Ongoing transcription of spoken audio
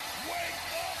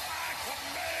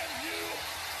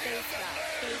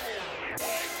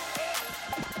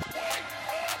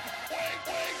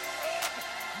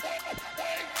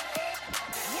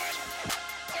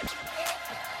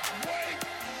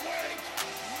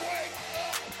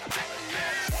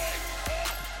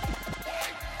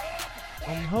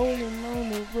I'm holding on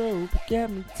the rope, got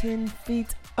me 10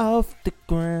 feet off the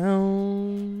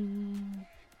ground.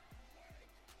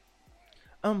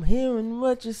 I'm hearing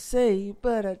what you say,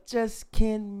 but I just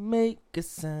can't make a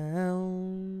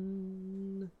sound.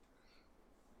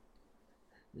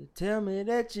 You tell me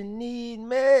that you need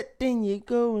me, then you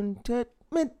go and touch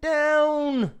me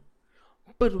down.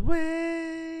 But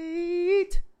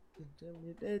wait, you tell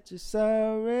me that you're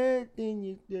sorry, then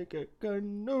you take a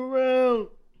gun around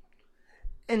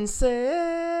and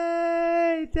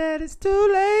say that it's too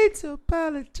late to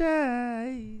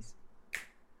apologize.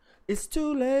 It's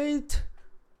too late.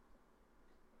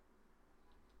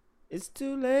 It's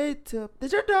too late to...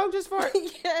 Did your dog just fart?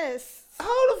 Yes.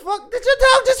 How the fuck did your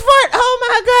dog just fart? Oh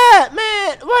my god,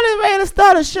 man. What is ready to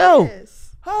start a show?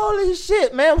 Yes. Holy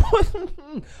shit, man.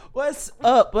 What's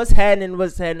up? What's happening?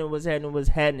 What's happening? What's happening? What's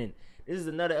happening? This is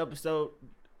another episode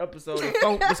of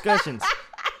Funk Discussions.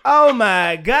 Oh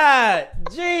my god.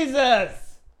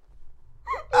 Jesus.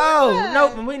 Oh,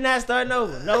 nope. We not starting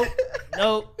over. Nope.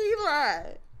 He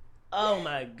lied. Oh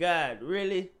my god.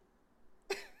 Really?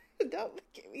 Don't look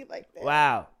at me like that.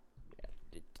 Wow.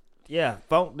 Yeah,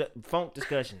 Funk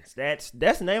Discussions. That's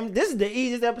the name. This is the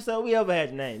easiest episode we ever had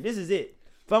to name. This is it.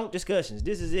 Funk Discussions.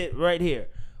 This is it right here.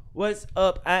 What's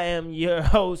up? I am your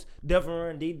host,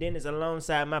 Dufferin D. Dennis,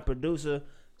 alongside my producer,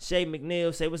 Shay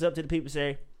McNeil. Say what's up to the people,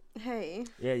 Shay. Hey.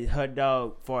 Yeah, her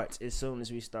dog farts as soon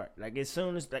as we start. As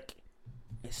soon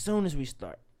as we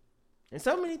start. And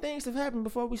so many things have happened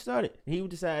before we started. He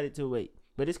decided to wait.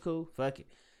 But it's cool. Fuck it.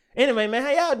 Anyway, man,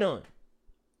 how y'all doing?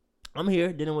 I'm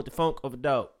here dealing with the funk of a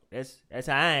dog. That's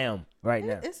how I am right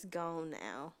now. It's gone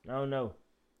now. I don't know.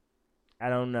 I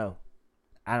don't know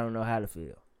how to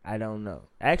feel. I don't know.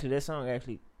 Actually, that song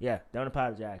don't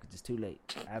apologize because it's too late.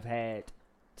 I've had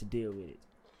to deal with it.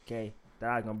 Okay? That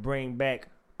I can bring back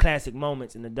classic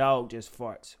moments and the dog just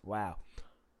farts. Wow.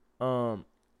 But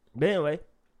anyway.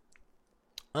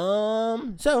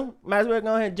 So might as well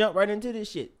go ahead and jump right into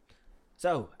this shit.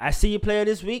 So, I see you player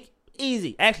this week.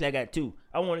 Easy. Actually, I got two.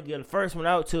 I want to give the first one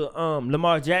out to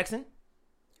Lamar Jackson.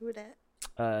 Who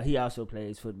that? He also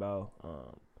plays football.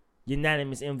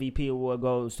 Unanimous MVP award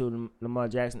goes to Lamar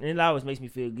Jackson. And it always makes me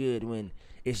feel good when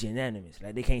it's unanimous.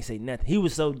 Like, they can't say nothing. He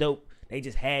was so dope, they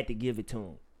just had to give it to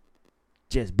him.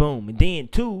 Just boom. And then,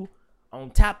 two,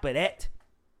 on top of that,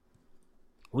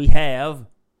 we have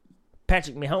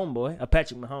Patrick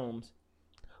Mahomes,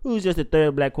 who's just the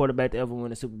third black quarterback to ever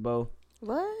win a Super Bowl.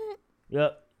 What?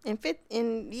 Yep.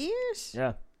 In years?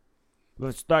 Yeah.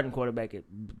 Well, starting quarterback at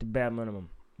the bare minimum.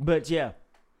 But yeah.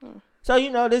 So,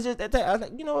 this is that. I was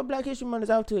like, what? Black History Month is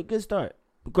out to a good start.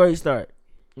 Great start.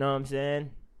 Know what I'm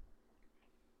saying?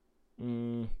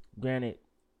 Granted.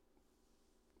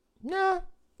 Nah,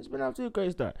 it's been out to a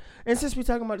great start. And since we're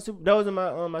talking about the Super, those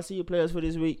are my senior players for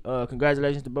this week.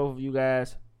 Congratulations to both of you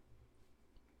guys.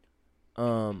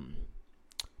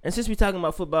 And since we're talking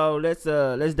about football, let's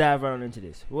dive right on into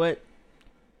this.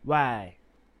 Why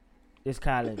is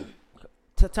Colin?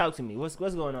 Talk to me. What's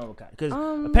going on with Colin? Because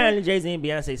apparently Jay-Z and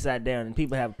Beyonce sat down and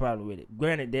people have a problem with it.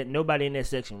 Granted that nobody in that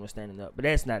section was standing up, but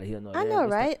that's not a hill. I know,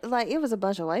 right? Like, it was a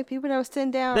bunch of white people that were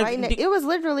sitting down it was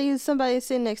literally somebody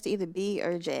sitting next to either B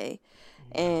or J,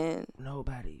 and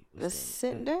nobody was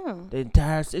sitting down.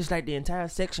 It's like the entire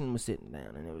section was sitting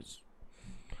down, and it was.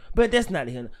 But that's not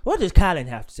a hill. What does Colin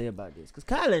have to say about this? Because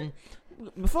Colin,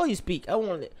 before you speak,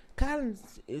 Colin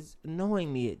is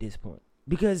annoying me at this point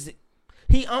because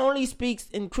he only speaks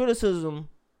in criticism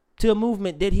to a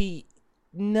movement that he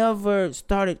never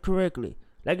started correctly.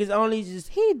 Like, it's only just...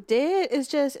 He did.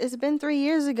 It's been 3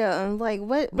 years ago. And like,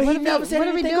 what? But what he never said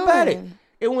anything about it.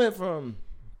 It went from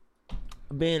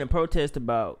being a protest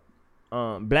about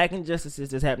black injustices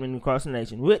that's happening across the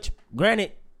nation, which,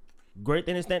 granted, great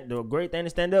thing to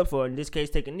stand up for, in this case,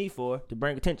 take a knee for, to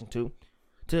bring attention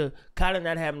to Colin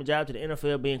not having a job, to the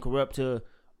NFL being corrupt, to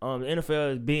the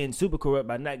NFL is being super corrupt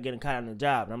by not getting Colin a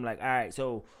job. And I'm like, all right,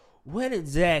 so what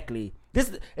exactly? This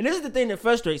is the thing that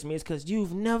frustrates me, is because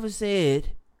you've never said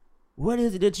what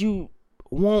is it that you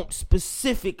want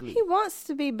specifically. He wants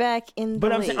to be back in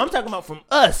the league. I'm talking about from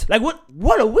us. Like,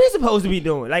 what are we supposed to be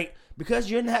doing? Like, because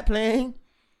you're not playing,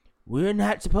 we're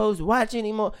not supposed to watch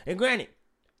anymore. And granted,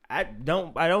 I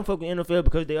don't fuck with NFL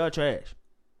because they are trash.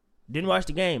 Didn't watch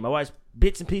the game. I watched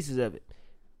bits and pieces of it.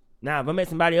 Now, if I'm at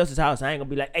somebody else's house, I ain't gonna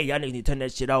be like, hey, y'all niggas need to turn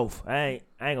that shit off. I ain't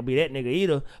gonna be that nigga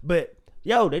either. But,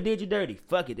 yo, they did you dirty.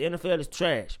 Fuck it. The NFL is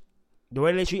trash. The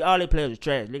way they treat all their players is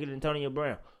trash. Look at Antonio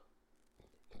Brown.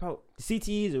 Bro,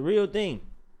 CTE is a real thing.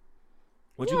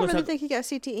 What you don't really think he got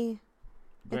CTE?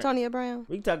 Antonio Brown?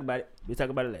 We can talk about it. We'll talk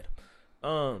about it later.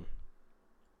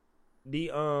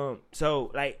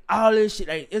 So like all this shit,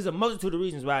 like there's a multitude of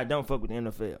reasons why I don't fuck with the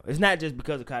NFL. It's not just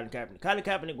because of Colin Kaepernick. Colin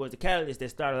Kaepernick was the catalyst that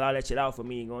started all that shit off for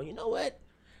me, going, you know what?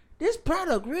 This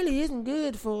product really isn't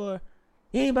good for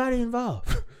anybody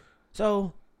involved.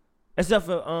 So, except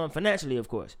for financially, of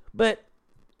course. But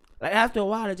like after a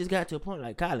while, it just got to a point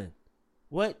like, Colin,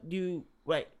 what do you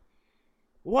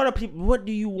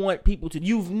want people to?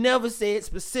 You've never said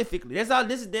specifically.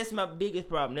 That's my biggest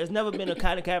problem. There's never been a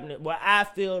Colin Kaepernick where I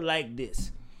feel like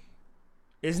this.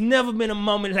 There's never been a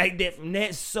moment like that. From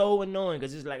that's so annoying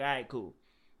because it's like, all right, cool.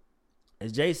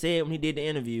 As Jay said when he did the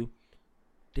interview,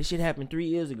 this shit happened 3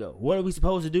 years ago. What are we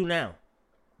supposed to do now?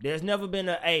 There's never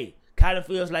been Colin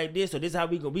feels like this, so this is how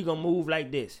we gonna move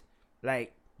like this.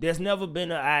 Like there's never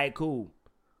been all right, cool.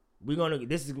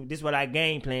 This is what our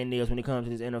game plan is when it comes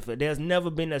to this NFL. There's never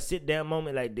been a sit down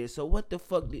moment like this. So what the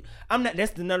fuck?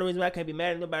 That's another reason why I can't be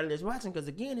mad at nobody that's watching. Because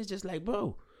again, it's just like,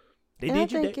 bro, I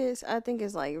think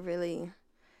it's like really,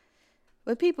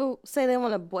 when people say they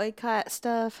want to boycott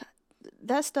stuff,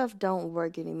 that stuff don't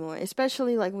work anymore.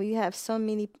 Especially like when you have so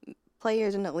many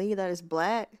players in the league that is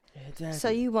black. Exactly. So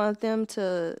you want them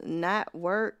to not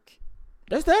work.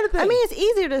 That's the other thing. I mean, it's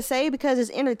easier to say because it's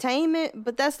entertainment,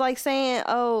 but that's like saying,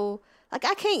 like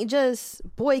I can't just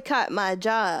boycott my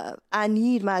job. I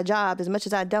need my job as much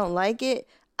as I don't like it.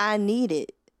 I need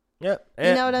it. Yep.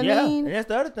 You know what I mean? And that's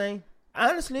the other thing.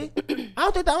 Honestly, I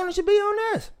don't think the owner should be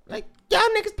on us. Like, y'all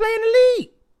niggas play in the league.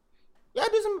 Y'all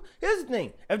do some. Here's the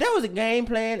thing. If there was a game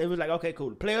plan, it was like, okay, cool.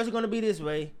 The players are going to be this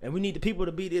way, and we need the people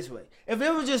to be this way. If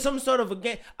it was just some sort of a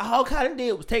game, all Colin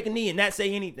did was take a knee and not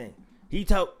say anything. He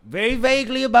talked very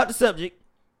vaguely about the subject,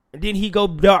 and then he go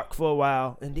dark for a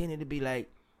while, and then it'd be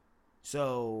like,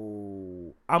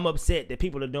 so I'm upset that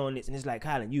people are doing this. And it's like,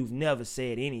 Colin, you've never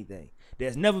said anything.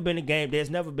 There's never been a game. There's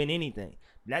never been anything.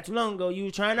 Not too long ago, you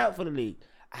were trying out for the league.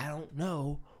 I don't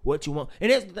know what you want.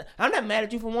 And I'm not mad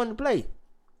at you for wanting to play.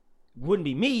 Wouldn't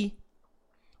be me,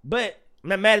 but I'm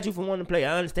not mad at you for wanting to play.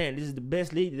 I understand this is the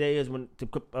best league there is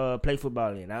to play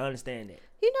football in. I understand that.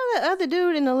 You know that other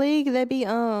dude in the league that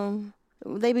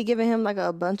they be giving him like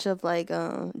a bunch of like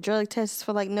drug tests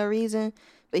for like no reason,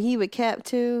 but he would cap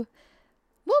too.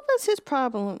 What was his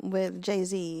problem with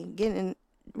Jay-Z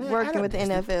working with the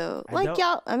NFL? Like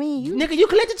y'all, I mean, nigga, you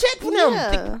collect a check from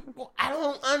them. I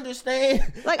don't understand.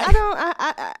 Like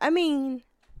I mean,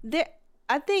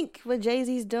 I think what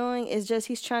Jay-Z's doing is just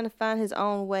he's trying to find his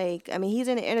own way. I mean, he's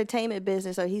in the entertainment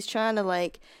business, so he's trying to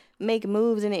like make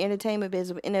moves in the entertainment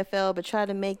business with NFL, but try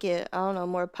to make it, I don't know,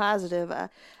 more positive.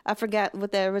 I forgot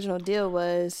what the original deal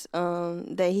was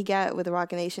that he got with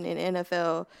Roc Nation in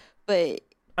NFL, but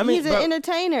he's an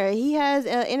entertainer. He has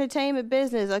an entertainment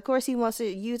business. Of course, he wants to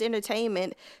use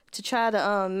entertainment to try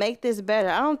to make this better.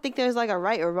 I don't think there's like a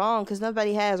right or wrong because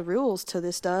nobody has rules to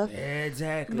this stuff.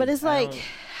 Exactly. But it's like,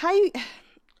 how you...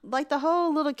 Like the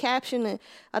whole little caption,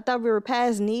 I thought we were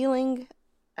past kneeling.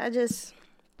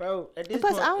 Bro, at this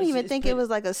plus, point, I don't even think it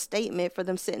was like a statement for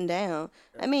them sitting down.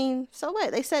 I mean, so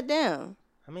what? They sat down.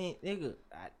 I mean, nigga,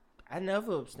 I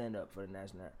never stand up for the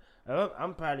national.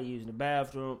 I'm probably using the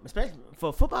bathroom, especially for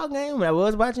a football game when I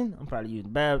was watching. I'm probably using the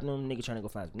bathroom, nigga trying to go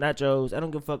find some nachos. I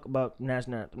don't give a fuck about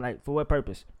national. Like, for what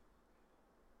purpose?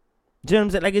 You know what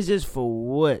I'm saying? Like, it's just for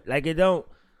what? Like, it don't.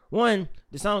 One,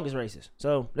 the song is racist.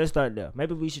 So, let's start there.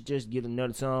 Maybe we should just get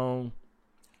another song.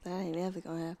 That ain't never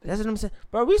gonna happen. That's what I'm saying.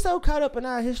 Bro, we so caught up in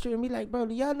our history and we like, bro,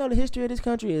 do y'all know the history of this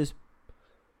country is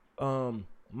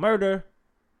murder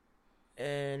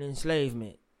and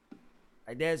enslavement.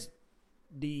 Like, that's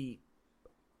the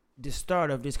start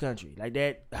of this country. Like,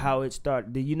 that how it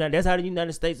started. That's how the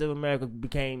United States of America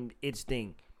became its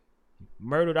thing.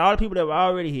 Murdered all the people that were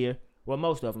already here. Well,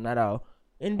 most of them, not all.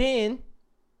 And then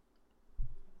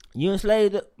you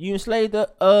enslaved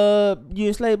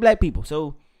black people.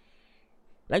 So,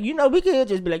 like, you know, we could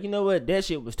just be like, you know what, that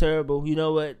shit was terrible. You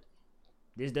know what,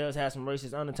 this does have some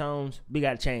racist undertones. We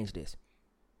gotta change this.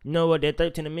 You know what, that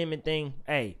 13th Amendment thing,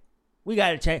 hey, we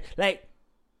gotta change. Like,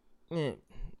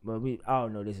 but we all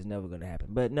know this is never gonna happen.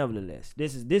 But nevertheless,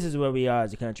 this is where we are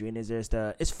as a country, and it's just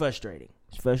it's frustrating.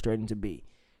 It's frustrating to be.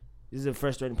 This is a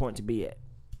frustrating point to be at.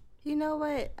 You know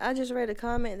what? I just read a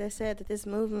comment that said that this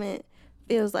movement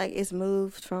feels like it's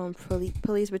moved from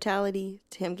police brutality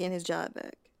to him getting his job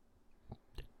back.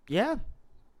 Yeah,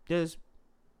 just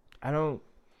I don't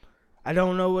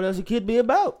know what else it could be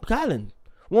about. Colin,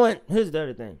 one, here's the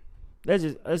other thing.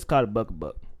 Let's call it buck a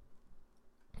buck.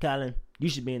 Colin, you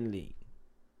should be in the league.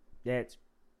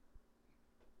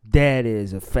 That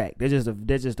is a fact.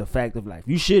 That's just a fact of life.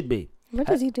 You should be. What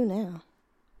does he do now?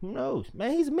 Who knows?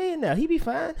 Man, he's a man now. He be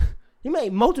fine. He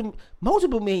made multiple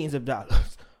millions of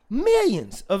dollars.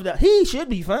 Millions of dollars. He should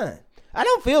be fine. I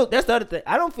don't feel, that's the other thing.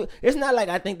 I don't feel, it's not like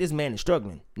I think this man is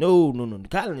struggling. No.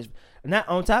 Colin is, not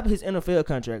on top of his NFL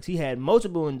contracts, he had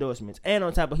multiple endorsements. And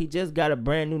on top of, he just got a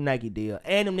brand new Nike deal.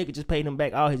 And them niggas just paid him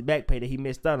back all his back pay that he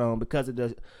missed out on because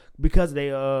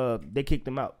they kicked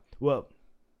him out. Well,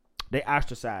 they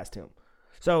ostracized him.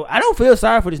 So I don't feel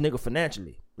sorry for this nigga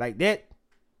financially. Like that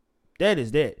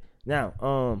is that.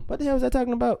 Now, what the hell was I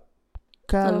talking about?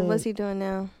 Colin. So what's he doing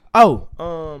now?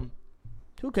 Oh,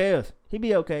 who cares? He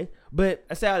be okay. But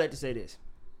I say I like to say this.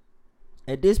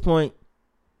 At this point,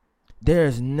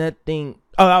 there's nothing.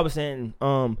 Oh, I was saying,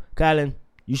 Colin,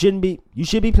 you should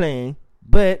be playing,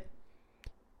 but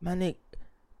my nigga,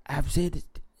 I've said it,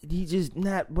 he just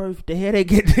not worth the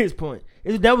headache at this point.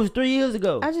 That was 3 years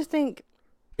ago. I just think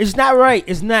it's not right.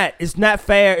 It's not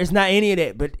fair. It's not any of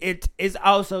that. But it's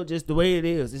also just the way it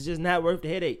is. It's just not worth the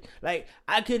headache. Like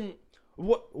I couldn't.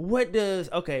 What does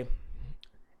okay?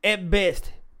 At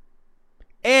best,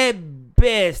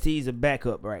 he's a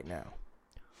backup right now.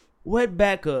 What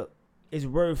backup is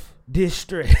worth this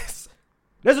stress?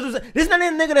 That's what I'm saying. This is not a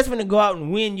nigga that's finna go out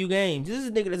and win you games. This is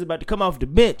a nigga that's about to come off the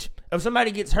bench. If somebody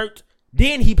gets hurt,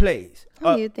 then he plays.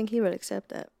 How do you think he would accept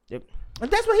that? Yep. And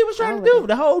that's what he was trying to do.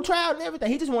 The whole trial and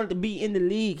everything. He just wanted to be in the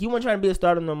league. He wasn't trying to be a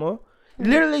starter no more.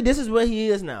 Mm-hmm. Literally, this is where he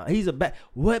is now. He's a back.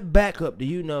 What backup do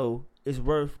you know is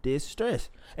worth this stress?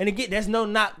 And again, that's no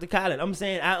knock to Colin. I'm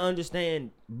saying I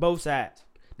understand both sides.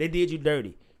 They did you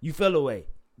dirty. You fell away.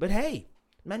 But hey,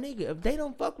 my nigga, if they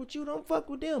don't fuck with you, don't fuck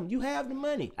with them. You have the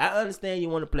money. I understand you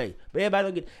want to play. But everybody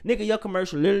don't get... Nigga, your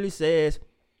commercial literally says,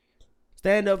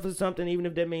 stand up for something, even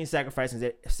if that means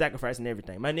sacrificing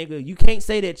everything. My nigga, you can't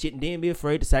say that shit and then be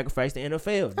afraid to sacrifice the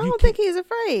NFL. I don't think he's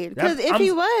afraid. Because if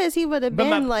he was, he would have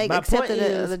been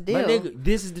accepted the deal. My nigga,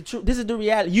 this is the truth. This is the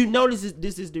reality. You know this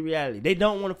is the reality. They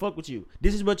don't want to fuck with you.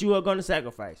 This is what you are going to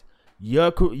sacrifice.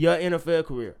 Your NFL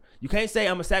career. You can't say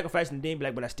I'm going to sacrifice and then be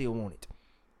like, but I still want it.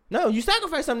 No, you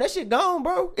sacrifice something. That shit gone,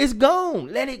 bro. It's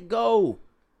gone. Let it go.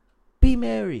 Be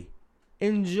married.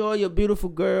 Enjoy your beautiful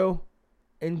girl.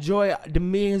 Enjoy the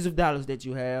millions of dollars that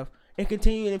you have. And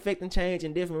continue to affect and change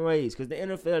in different ways. Because the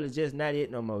NFL is just not it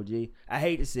no more, G. I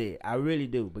hate to say it. I really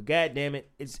do. But God damn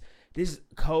it. This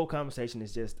whole conversation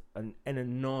is just an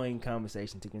annoying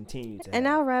conversation to continue to have. And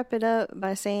I'll wrap it up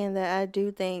by saying that I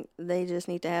do think they just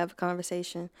need to have a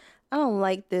conversation. I don't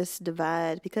like this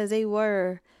divide because they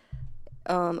were...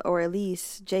 or at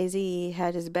least Jay-Z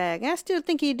had his back. And I still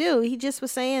think he do. He just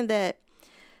was saying that,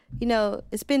 you know,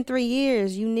 it's been 3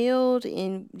 years. You kneeled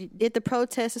and did the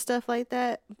protests and stuff like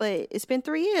that. But it's been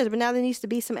 3 years. But now there needs to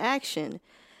be some action.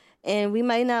 And we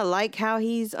might not like how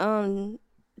he's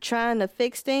trying to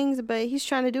fix things, but he's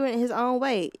trying to do it in his own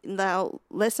way. Now,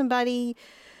 we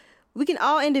can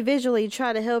all individually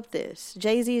try to help this.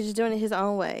 Jay-Z is just doing it his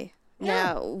own way.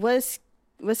 Yeah. Now, what's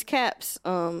Cap's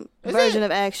version of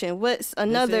action? What's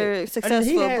another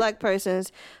successful black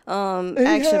person's action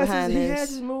behind this? He has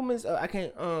his movements. I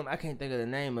can't think of the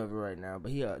name of it right now.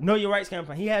 But he Know Your Rights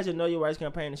campaign. He has a Know Your Rights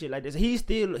campaign and shit like this. He's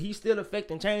still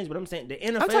affecting change. But I'm saying the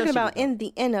NFL. I'm talking about in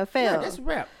the NFL. Yeah, that's a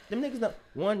rap. Them niggas them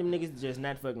niggas just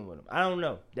not fucking with him. I don't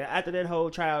know. After that whole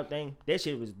trial thing, that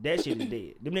shit was dead.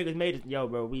 Them niggas made it. Yo,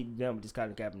 bro, we done with this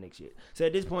Colin Kaepernick shit. So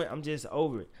at this point, I'm just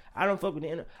over it. I don't fuck with the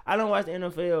NFL. I don't watch the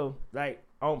NFL like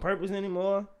on purpose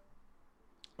anymore.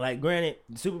 Like, granted,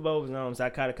 the Super Bowl was on, so I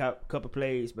caught a couple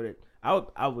plays, but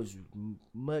I was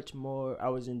much more. I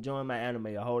was enjoying my anime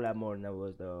a whole lot more than I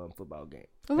was the football game.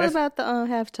 What about the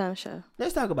halftime show?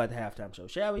 Let's talk about the halftime show,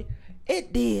 shall we?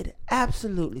 It did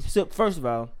absolutely. So first of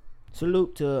all,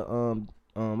 salute to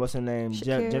what's her name,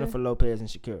 Jennifer Lopez and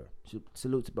Shakira.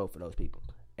 Salute to both of those people.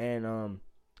 And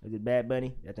is it Bad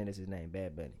Bunny? I think that's his name,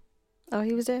 Bad Bunny. Oh,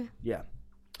 he was there. Yeah.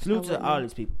 Salute to all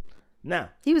these people. Now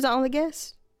he was the only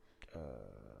guest.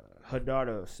 Her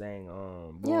daughter sang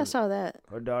I saw that.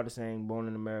 Her daughter sang Born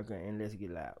in America and Let's Get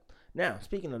Loud. Now,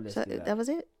 speaking of Let's Get Loud. That was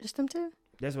it? Just them two?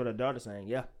 That's what her daughter sang,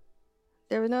 yeah.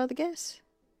 There was no other guests?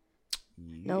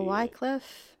 Yeah. No Wyclef?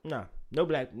 No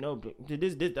black.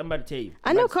 This I'm about to tell you.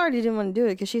 I know Cardi didn't want to do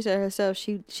it because she said herself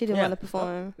she didn't want to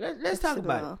perform. Let's talk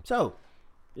about it. So,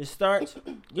 it starts,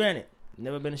 granted,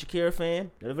 never been a Shakira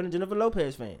fan, never been a Jennifer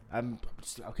Lopez fan.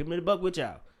 I'll keep me the buck with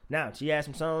y'all. Now, she had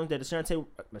some songs that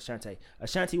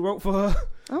Ashanti wrote for her.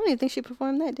 I don't even think she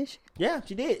performed that, did she? Yeah,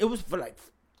 she did. It was for like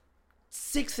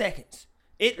 6 seconds.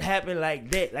 It happened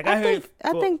like that. Like I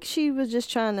think she was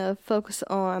just trying to focus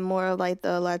on more of like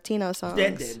the Latino songs.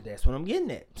 That's what I'm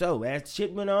getting at. So as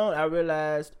shit went on, I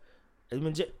realized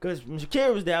Because when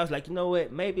Shakira was there, I was like, you know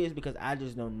what? Maybe it's because I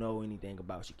just don't know anything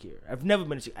about Shakira. I've never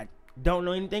been I don't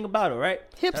know anything about her, right?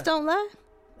 Hips Don't Lie?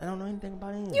 I don't know anything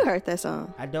about anything. You heard that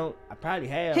song. I don't. I probably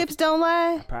have. Hips Don't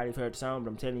Lie? I probably heard the song,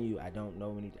 but I'm telling you, I don't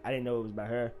know anything. I didn't know it was about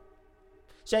her.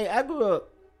 Shay, I grew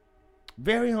up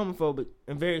very homophobic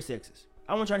and very sexist.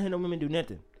 I wasn't trying to hear no women do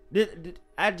nothing.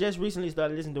 I just recently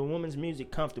started listening to women's music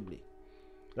comfortably.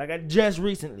 Like, I just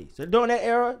recently. So during that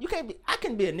era, I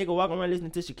couldn't be a nigga walking around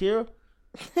listening to Shakira.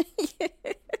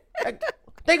 Like,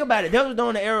 think about it. That was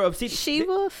during the era of CDs.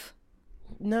 She-Wolf?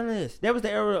 None of this. That was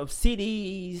the era of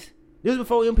CDs. This was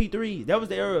before MP3s. That was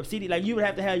the era of CD. Like, you would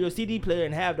have to have your CD player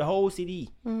and have the whole CD.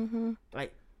 Mm-hmm.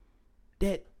 Like,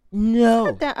 that,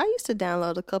 no. I used to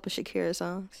download a couple Shakira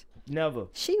songs. Never.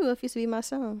 She-Wolf used to be my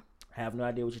song. I have no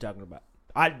idea what you're talking about.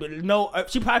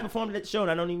 She probably performed at the show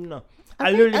and I don't even know.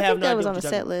 I literally have no idea. That was on the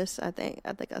set list. I think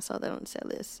I saw that on the set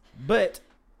list. But,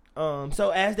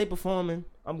 so as they performing,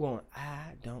 I'm going,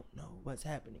 I don't know what's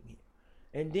happening here.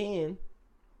 And then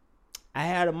I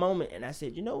had a moment and I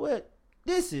said, you know what?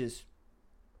 This is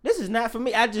not for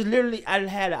me. I had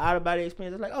an out of body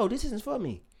experience. I was like, oh, this isn't for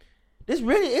me. This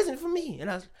really isn't for me. And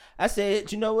I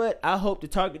said, you know what? I hope the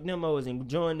target demo is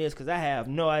enjoying this because I have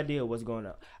no idea what's going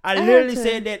on. I literally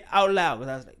said that out loud because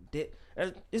I was like,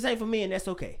 this ain't for me, and that's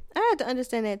okay. I had to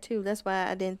understand that too. That's why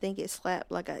I didn't think it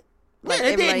slapped like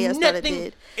everybody else thought it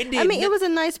did. It was a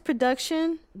nice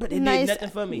production, but it did nothing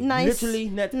for me. Literally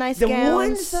nothing. Nice the gowns.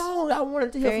 One song I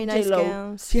wanted to hear from nice J-Lo,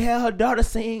 gowns. she had her daughter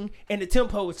sing, and the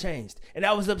tempo was changed, and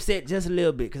I was upset just a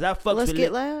little bit because I fucks Let's with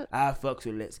Get Loud. I fucks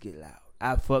with Let's Get Loud.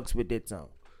 I fucks with that song.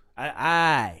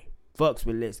 I fucks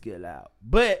with Let's Get Loud,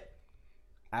 but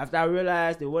after I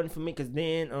realized it wasn't for me, because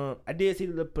then I did see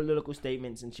the political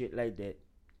statements and shit like that.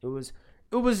 It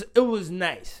was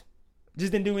nice.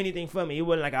 Just didn't do anything for me. It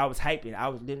wasn't like I was hyping. I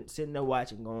was sitting there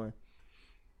watching, going,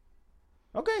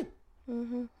 okay.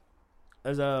 Mm-hmm.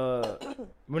 As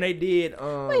when they did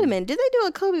wait a minute, did they do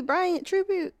a Kobe Bryant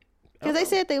tribute? Because they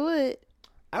said they would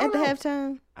at the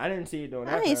halftime. I didn't see it during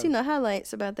halftime. I ain't seen no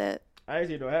highlights about that. I didn't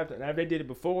see it during halftime. Now if they did it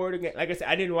before the game, like I said,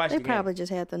 I didn't watch the game. They probably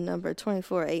just had the number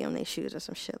 24-8 on their shoes or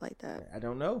some shit like that. I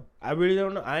don't know. I really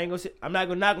don't know. I'm not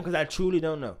gonna knock them because I truly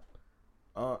don't know.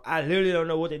 I literally don't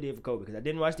know what they did for Kobe because I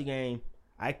didn't watch the game.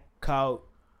 I caught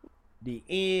the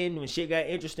end when shit got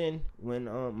interesting. When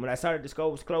I started the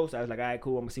score was close, I was like, all right,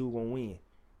 cool, I'm gonna see who's gonna win,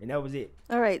 and that was it.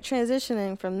 All right,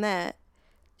 transitioning from that,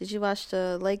 did you watch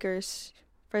the Lakers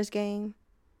first game?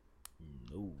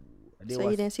 No, So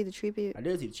you didn't see the tribute? I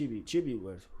did see the tribute. Tribute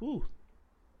was, whew,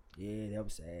 yeah, that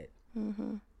was sad.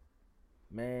 Mm-hmm.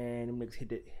 Man, them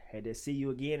niggas had that see you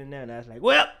again and now, and I was like,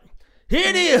 well, here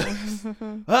it is.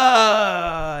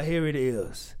 Here it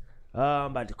is.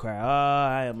 I'm about to cry.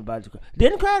 I am about to cry.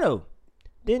 Didn't cry though.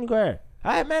 Didn't cry.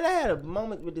 I had a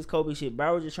moment with this Kobe shit, but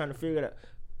I was just trying to figure it out.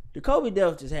 The Kobe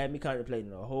death just had me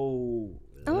contemplating a whole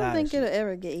I don't think it'll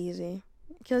ever get easy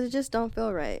because it just don't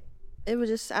feel right. It was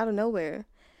just out of nowhere.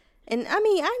 And I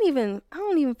mean, I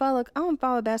don't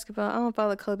follow basketball. I don't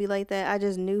follow Kobe like that. I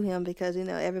just knew him because,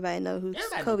 everybody know who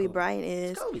Kobe Bryant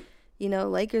is. Kobe.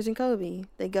 Lakers and Kobe,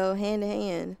 they go hand in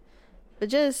hand. But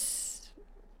just,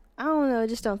 I don't know, it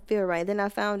just don't feel right. Then I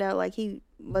found out he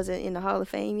wasn't in the Hall of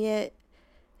Fame yet.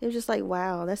 It was just like,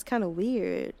 wow, that's kind of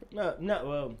weird. No,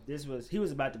 well, he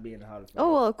was about to be in the Hall of Fame.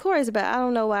 Oh, well, of course, but I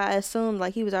don't know why I assumed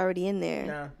he was already in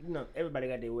there. Nah, everybody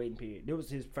got their waiting period. It was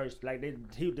his first,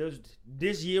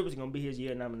 this year was gonna be his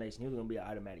year of nomination. He was gonna be an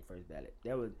automatic first ballot.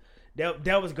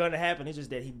 That was gonna happen. It's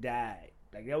just that he died.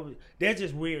 That's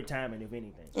just weird timing, if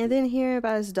anything. And then hearing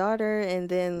about his daughter, and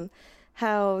then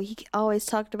how he always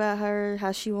talked about her,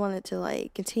 how she wanted to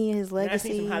continue his legacy.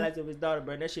 And I seen some highlights of his daughter,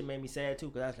 bro. And that shit made me sad too,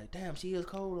 because I was like, damn, she is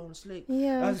cold on the slick.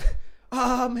 Yeah. I was like,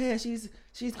 oh man, she's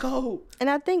cold. And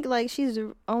I think she's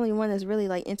the only one that's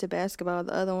really into basketball.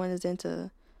 The other one is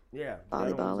into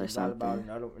volleyball or something.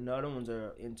 The other ones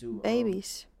are into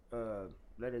babies.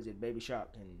 Letters at Baby Shark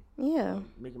and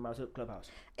Mickey Mouse Clubhouse.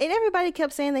 And everybody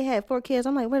kept saying they had 4 kids.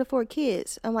 I'm like, where are the 4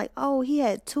 kids? I'm like, oh, he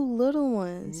had 2 little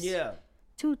ones. Yeah.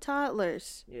 2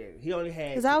 toddlers. Yeah, he only had.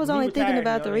 Because I was only thinking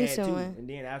about the recent one. And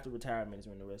then after retirement is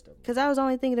when the rest of them. Because I was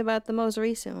only thinking about the most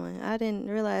recent one. I didn't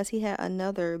realize he had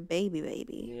another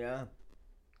baby. Yeah.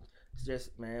 It's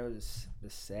just, man, it was a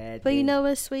sad But thing. you know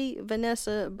what's sweet?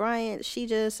 Vanessa Bryant, she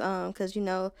just, because,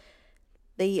 the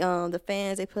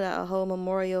fans, they put out a whole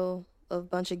memorial of a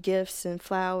bunch of gifts and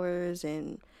flowers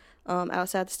and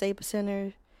outside the Staples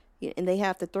Center, and they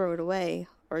have to throw it away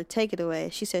or take it away.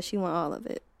 She said she want all of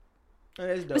it. Oh,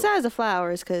 that's dope. Besides the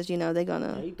flowers, because, they're going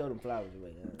to... Yeah, you throw them flowers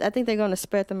away. Yeah. I think they're going to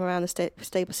spread them around the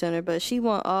Staples Center, but she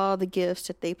want all the gifts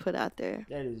that they put out there.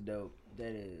 That is dope.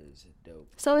 That is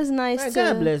dope. So it's nice man, to.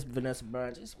 God bless Vanessa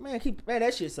Bryant.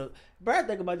 That shit so. Bro, I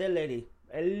think about that lady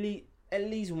at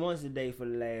least once a day for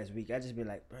the last week. I just been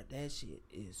like, bro, that shit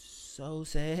is so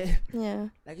sad. Yeah.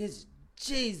 Like it's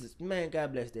Jesus, man.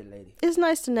 God bless that lady. It's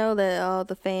nice to know that all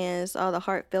the fans, all the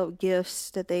heartfelt gifts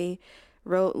that they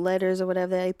wrote, letters or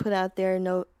whatever that they put out there,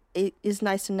 it's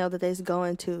nice to know that they're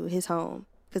going to his home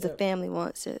because the family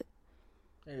wants it.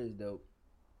 That is dope.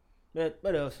 But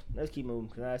what else? Let's keep moving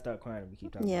because I start crying if we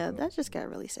keep talking. Yeah, about that just got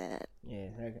really sad. Yeah,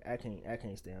 I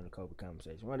can't stay on the Kobe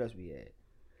conversation. What else we had?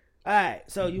 All right,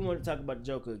 so you want to talk about the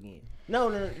Joker again?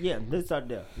 No, yeah, let's start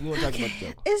there. You want to talk about the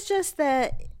Joker? It's just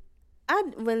that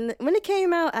when it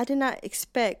came out, I did not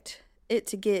expect it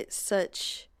to get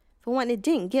such. For one, it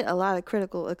didn't get a lot of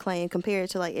critical acclaim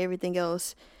compared to like everything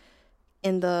else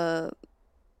in the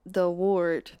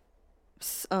award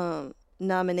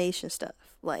nomination stuff.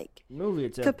 Like the movie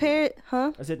itself. Compared,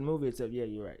 huh? I said the movie itself. Yeah,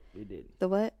 you're right. It didn't. The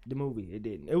what? The movie. It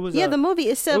didn't. It was. The movie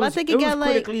itself. I think it got was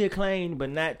critically acclaimed,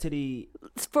 but not to the.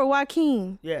 For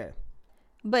Joaquin. Yeah.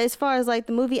 But as far as like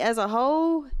the movie as a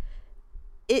whole,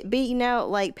 it beating out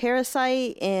like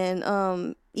Parasite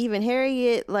and even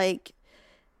Harriet, like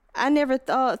I never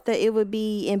thought that it would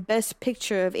be in Best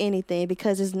Picture of anything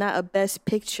because it's not a Best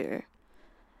Picture.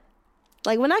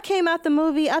 Like when I came out the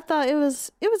movie, I thought it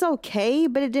was okay,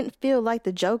 but it didn't feel like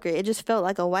the Joker. It just felt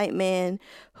like a white man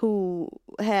who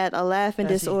had a laughing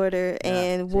disorder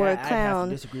and wore a clown.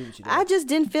 I disagree with you there. I just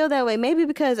didn't feel that way. Maybe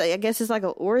because I guess it's like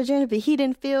an origin, but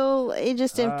it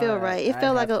just didn't feel right. It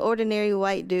felt like an ordinary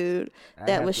white dude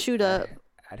that would shoot up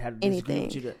I'd have to anything.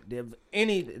 disagree with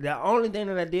you. The only thing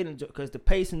that I did enjoy, because the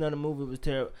pacing of the movie was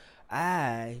terrible.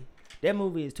 That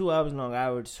movie is 2 hours long. I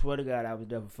would swear to God, I was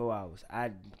there for 4 hours.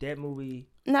 That movie.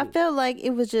 And I felt like it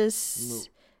was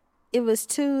just, it was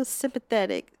too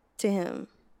sympathetic to him.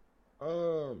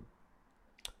 So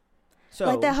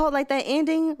like that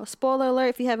ending. Spoiler alert!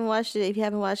 If you haven't watched it,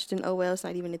 then oh well, it's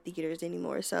not even in theaters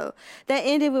anymore. So that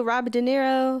ended with Robert De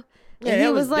Niro. Yeah, and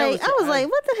I was like,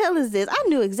 what the hell is this? I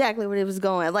knew exactly where it was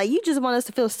going. Like, you just want us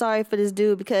to feel sorry for this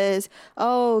dude because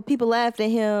people laughed at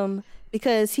him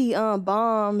because he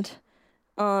bombed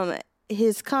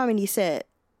his comedy set.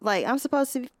 Like, I'm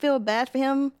supposed to feel bad for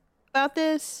him about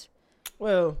this?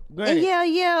 Well, granted.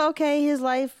 And okay, his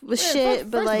life was shit,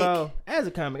 but first of all, as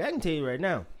a comic, I can tell you right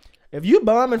now, if you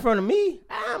bomb in front of me,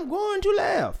 I'm going to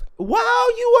laugh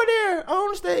while you are there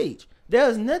on stage.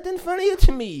 There's nothing funnier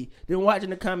to me than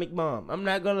watching a comic bomb. I'm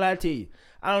not gonna lie to you.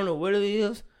 I don't know what it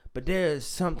is, but there's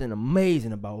something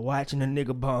amazing about watching a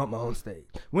nigga bomb on stage.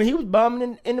 When he was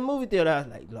bombing in the movie theater, I was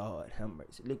like, Lord have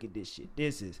mercy, look at this shit.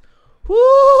 This is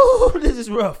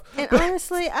rough. And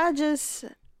honestly,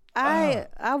 I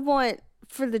want,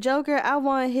 for the Joker, I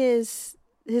want his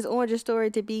origin story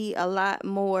to be a lot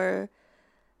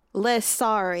less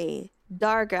sorry,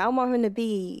 darker. I want him to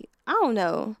be, I don't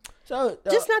know. So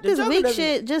just not this weak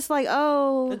shit. Just like,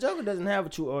 the Joker doesn't have a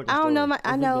true origin story. I don't know.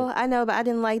 I know, but I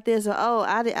didn't like this. Or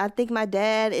I think my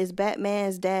dad is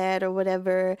Batman's dad or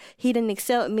whatever. He didn't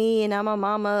accept me, and now my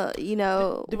mama,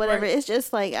 whatever. It's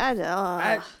just like I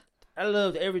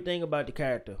loved everything about the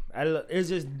character. It's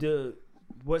just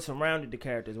what surrounded the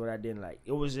character is what I didn't like.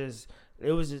 It was just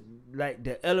like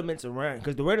the elements around,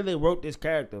 because the way that they wrote this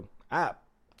character, I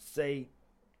say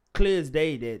clear as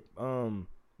day that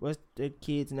what's that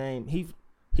kid's name? Heath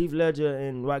Ledger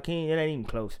and Joaquin, it ain't even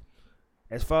close.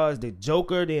 As far as the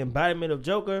Joker, the embodiment of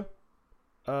Joker,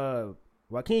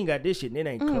 Joaquin got this shit and it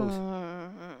ain't close.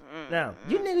 Now,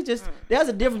 you niggas there's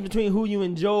a difference between who you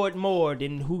enjoyed more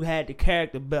than who had the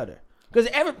character better. Because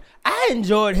I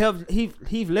enjoyed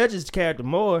Heath Ledger's character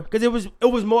more because it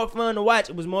was more fun to watch.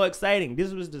 It was more exciting.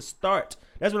 This was the start.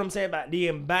 That's what I'm saying about the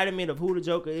embodiment of who the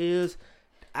Joker is.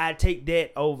 I take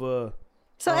that over.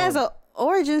 So as a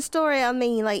origin story, I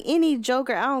mean, like any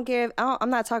Joker, I don't care. I'm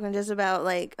not talking just about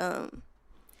like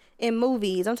in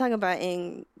movies. I'm talking about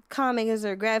in comics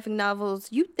or graphic novels.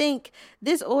 You think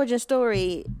this origin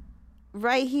story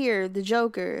right here, the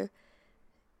Joker,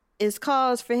 is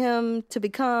cause for him to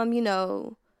become,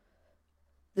 the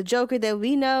Joker that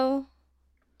we know?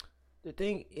 The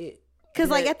thing because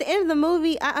like at the end of the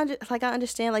movie, I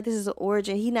understand like this is an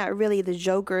origin. He's not really the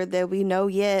Joker that we know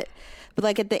yet, but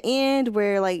like at the end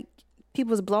where like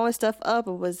people was blowing stuff up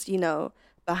and was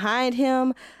behind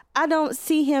him, I don't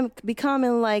see him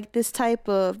becoming like this type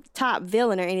of top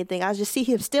villain or anything. I just see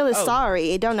him still is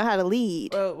sorry and don't know how to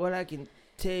lead. Well, what I can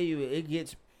tell you, it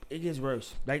gets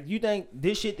worse. Like, you think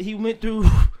this shit that he went through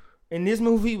in this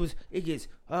movie it gets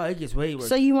way worse.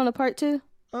 So you want a part 2?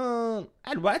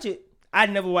 I'd watch it. I'd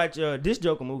never watch this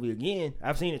Joker movie again.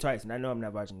 I've seen it twice and I know I'm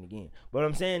not watching it again. But what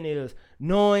I'm saying is,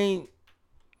 knowing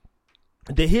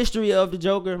the history of the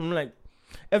Joker, I'm like,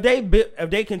 if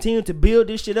they continue to build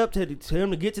this shit up to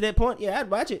him to get to that point, yeah, I'd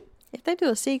watch it. If they do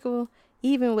a sequel,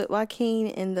 even with Joaquin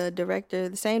and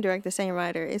the same director, same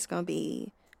writer, it's gonna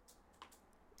be.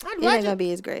 It ain't gonna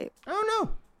be as great. I don't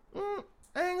know.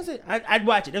 I ain't gonna say. I'd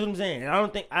watch it. That's what I'm saying. I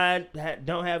don't think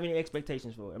don't have any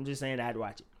expectations for it. I'm just saying I'd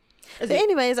watch it. But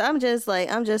anyways, I'm just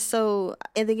so.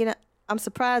 And again, I'm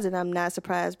surprised and I'm not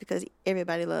surprised because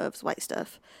everybody loves white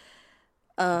stuff.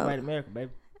 White America,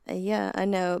 baby. Yeah, I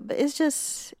know, but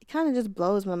it kind of just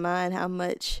blows my mind how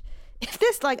much. If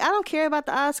this, like, I don't care about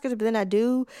the Oscars, but then I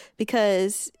do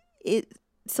because it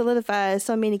solidifies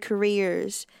so many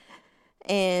careers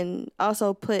and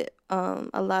also put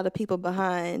a lot of people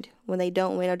behind when they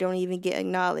don't win or don't even get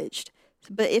acknowledged.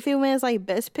 But if it wins like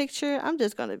Best Picture, I'm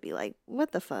just gonna be like,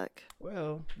 what the fuck?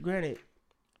 Well, granted,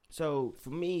 so for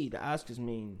me, the Oscars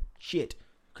mean shit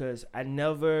because I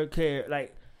never care.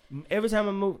 Like every time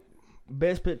I move,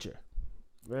 Best Picture.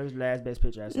 Where was the last Best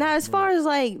Picture I saw? Now, as far as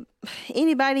like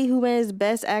anybody who wins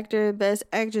Best Actor, Best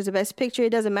Actress, or Best Picture,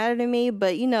 it doesn't matter to me.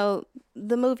 But you know,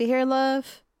 the movie Hair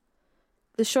Love,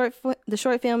 the short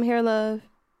film Hair Love.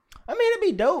 I mean, it'd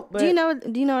be dope. But do you know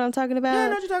what I'm talking about? Yeah, I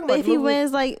know what you're talking but about.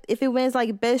 If it wins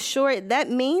like Best Short,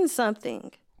 that means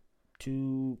something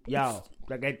to y'all.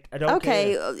 Like I don't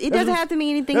okay, care. It doesn't have to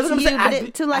mean anything to you,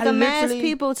 but to like a mass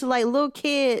people, to like little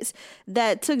kids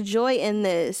that took joy in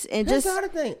this, and that's just the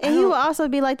other thing. And he will also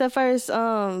be like the first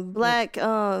black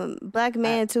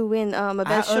man to win a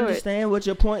Best Short. I understand what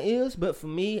your point is, but for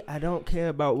me, I don't care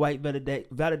about white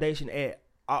validation at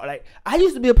all. Like I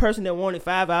used to be a person that wanted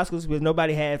 5 Oscars because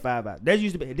nobody had 5 Oscars. That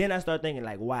used to be. Then I started thinking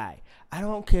like, why? I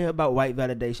don't care about white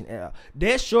validation at all.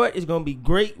 That short is gonna be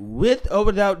great with or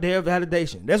without their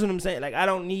validation. That's what I'm saying. Like I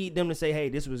don't need them to say, "Hey,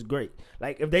 this was great."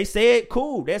 Like if they say it,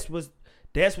 cool. That's what's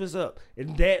up.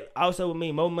 And that also would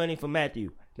mean more money for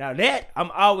Matthew. Now that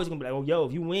I'm always gonna be like, "Oh, yo,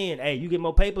 if you win, hey, you get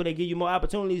more paper. They give you more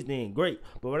opportunities. Then great."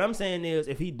 But what I'm saying is,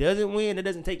 if he doesn't win, it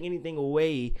doesn't take anything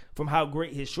away from how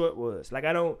great his short was. Like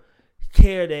I don't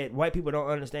care that white people don't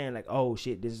understand like, oh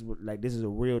shit, this is a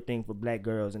real thing for black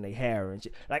girls and they hair and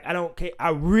shit. Like I don't care.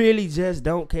 I really just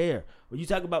don't care. When you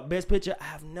talk about Best Picture,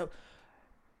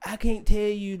 I can't tell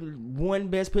you one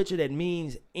Best Picture that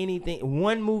means anything.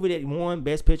 One movie that won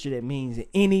Best Picture that means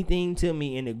anything to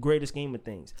me in the greater scheme of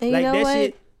things. And like you know that what?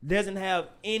 Shit doesn't have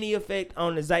any effect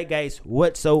on the zeitgeist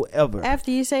whatsoever.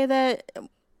 After you say that,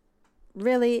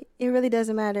 really, it really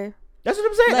doesn't matter. That's what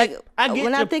I'm saying. Like I get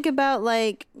when I think about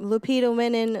like Lupita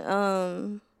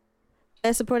winning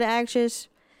Best Supporting Actress,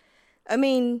 I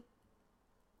mean,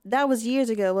 that was years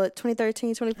ago. What,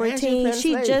 2013, 2014?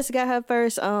 She just got her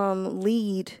first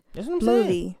lead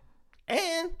movie.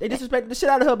 And they disrespected the shit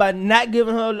out of her by not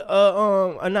giving her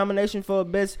a nomination for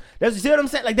best. You see what I'm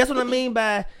saying? Like that's what I mean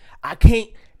by I can't.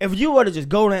 If you were to just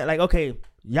go down, like okay,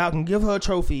 y'all can give her a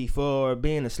trophy for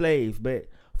being a slave, but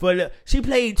she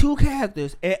played 2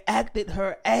 characters and acted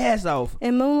her ass off.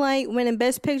 And Moonlight winning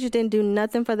Best Picture didn't do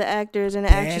nothing for the actors and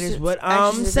the actresses. That is what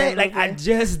I'm saying. Like I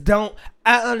just don't.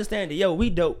 I understand it. Yo,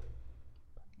 we dope.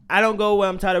 I don't go where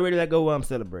I'm tolerated. I go where I'm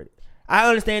celebrated. I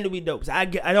understand that we dope. So I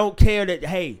don't care that.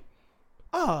 Hey,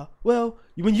 well,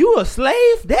 when you a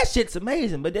slave, that shit's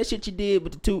amazing. But that shit you did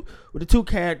with the two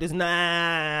characters, nah,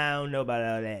 I don't know about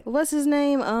all that. What's his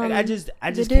name? Like, I just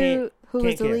the dude can't. Who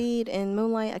was the lead in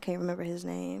Moonlight? I can't remember his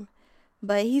name,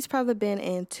 but he's probably been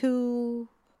in 2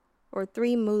 or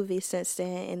 3 movies since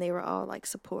then, and they were all like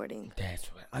supporting.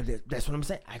 That's what I'm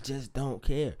saying. I just don't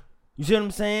care. You see what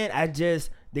I'm saying?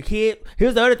 The kid.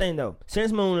 Here's the other thing though.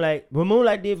 Since Moonlight, what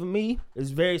Moonlight did for me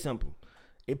is very simple.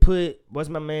 It put what's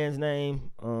my man's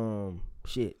name?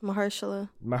 Mahershala.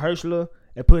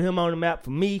 It put him on the map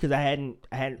for me because I hadn't.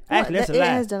 Actually, that's a lie.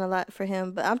 It has done a lot for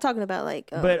him, but I'm talking about like.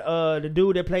 But the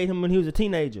dude that played him when he was a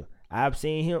teenager, I've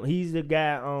seen him. He's the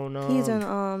guy on. He's in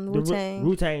Wu-Tang.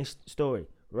 Wu-Tang Story,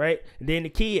 right? And then the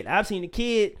kid, I've seen the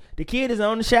kid. The kid is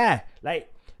on The Chi.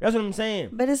 Like that's what I'm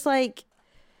saying. But it's like.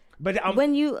 But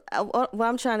when you, what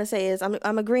I'm trying to say is,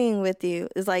 I'm agreeing with you.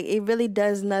 It's like it really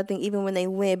does nothing even when they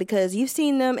win because you've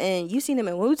seen them in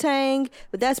Wu-Tang,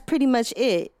 but that's pretty much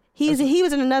it. He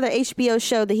was in another HBO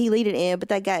show that he leaded in, but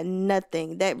that got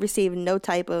nothing. That received no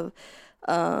type of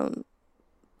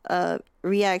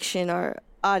reaction or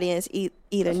audience,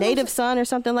 either Native Son or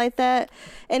something like that.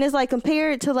 And it's like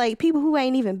compared to like people who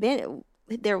ain't even been.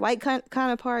 Their white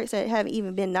counterparts that haven't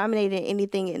even been nominated in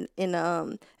anything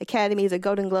in academies or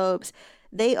Golden Globes,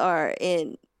 they are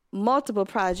in multiple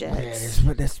projects.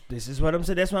 Yeah, this is what I'm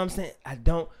saying. That's what I'm saying.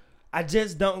 I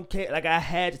just don't care. Like I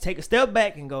had to take a step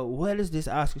back and go, what is this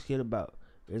Oscar shit about?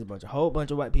 There's a whole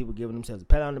bunch of white people giving themselves a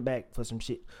pat on the back for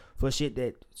shit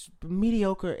that's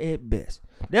mediocre at best.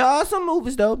 There are some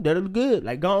movies though that are good,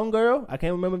 like Gone Girl. I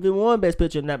can't remember if it won Best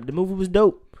Picture or not, but the movie was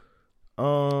dope. I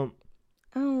don't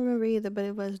remember either, but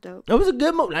it was dope. It was a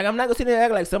good movie. Like, I'm not gonna sit there and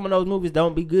act like some of those movies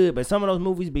don't be good, but some of those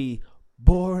movies be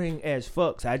boring as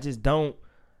fuck. So I just don't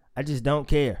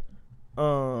care.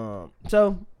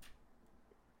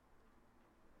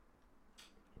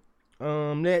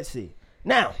 Let's see.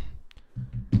 Now,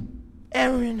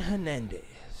 Aaron Hernandez.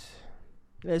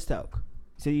 Let's talk.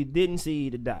 So you didn't see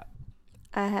the doc?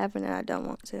 I haven't, and I don't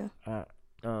want to. Why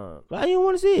you don't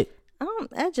want to see it?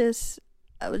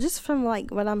 Just from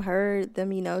like what I'm heard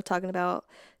them, talking about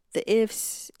the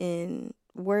ifs and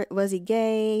where was he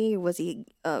gay? Was he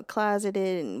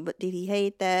closeted? And but did he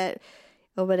hate that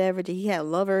or whatever? Did he have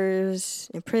lovers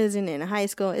in prison and in high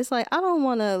school? It's like I don't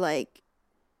want to like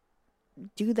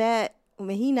do that. I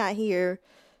mean, he not here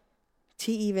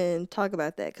to even talk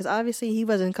about that because obviously he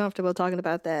wasn't comfortable talking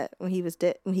about that when he was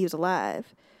dead, when he was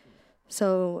alive.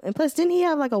 So, and plus, didn't he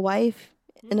have like a wife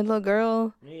and a little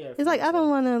girl? Yeah, it's like I don't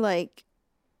want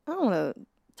to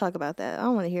talk about that. I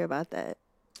don't want to hear about that.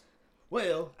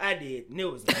 Well, I did, and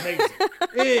it was amazing.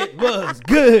 It was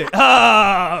good.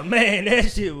 Oh man,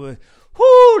 that shit was.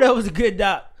 Whoo, that was a good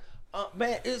doc.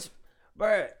 Man,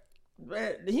 the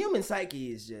human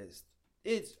psyche is just.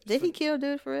 Did he kill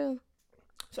dude for real?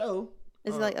 So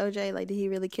is it like OJ? Like, did he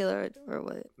really kill her or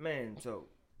what? Man, so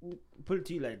put it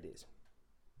to you like this: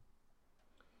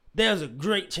 there's a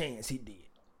great chance he did.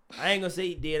 I ain't gonna say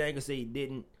he did. I ain't gonna say he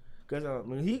didn't,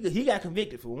 because he got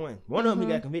convicted for one. One of them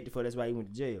he got convicted for. That's why he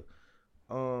went to jail.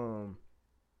 And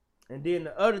then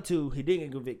the other two he didn't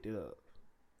get convicted of,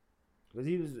 because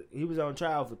he was on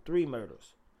trial for 3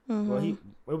 murders. Well, it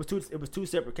was 2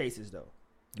 separate cases though.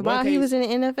 While he was in the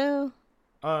NFL.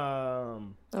 Or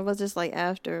was this like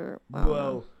after?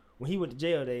 Well, when he went to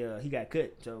jail, he got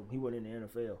cut, so he wasn't in the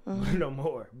NFL no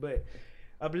more. But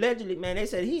allegedly, man, they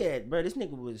said this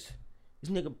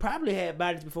nigga probably had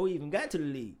bodies before he even got to the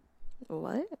league.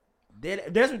 What?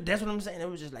 That's what I'm saying. It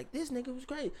was just like, this nigga was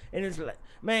crazy, and it's like,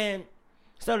 man.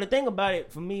 So the thing about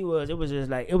it for me was, it was just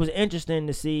like, it was interesting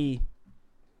to see,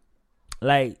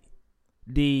 like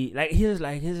his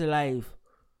life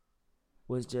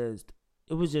was just.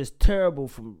 It was just terrible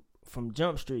from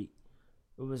Jump Street.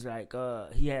 It was like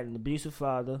he had an abusive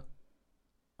father.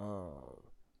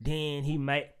 Then he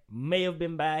may have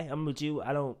been bi. I'm with you.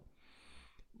 I don't.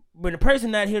 When a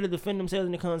person not here to defend themselves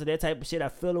when it comes to that type of shit, I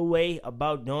feel a way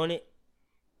about doing it.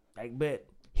 Like, but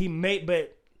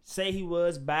say he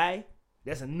was bi.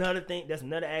 That's another thing. That's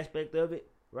another aspect of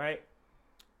it, right?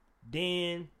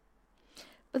 Then.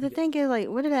 But the thing is, like,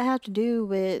 what did that have to do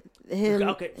with him?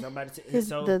 Okay,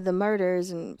 so the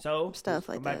murders and stuff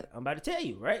like that. I'm about to tell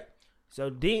you, right? So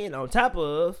then, on top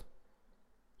of,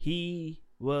 he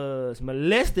was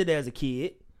molested as a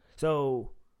kid.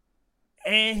 So,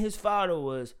 and his father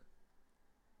was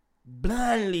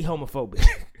blindly homophobic.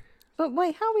 But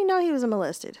wait, how we know he was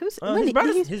molested? His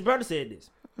brother said this.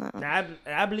 Now,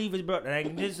 I believe his brother.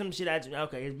 Like, there's some shit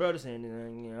his brother saying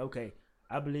this. Okay.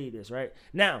 I believe this, right?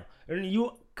 Now,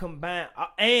 you combine,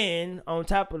 and on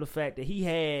top of the fact that he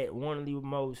had one of the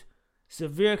most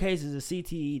severe cases of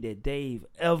CTE that they've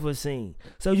ever seen.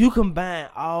 So you combine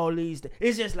all these,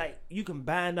 it's just like, you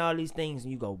combine all these things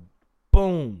and you go,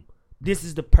 boom, this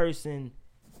is the person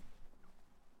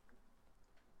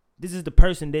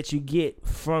that you get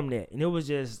from that. And it was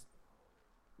just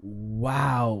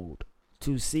wild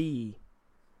to see,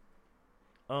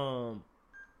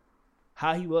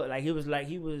 how he was,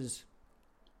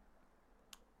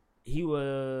 he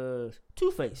was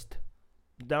two-faced.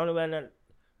 The only way not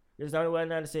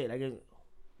to say it. Like,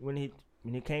 when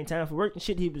it came time for work and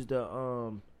shit, he was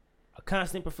a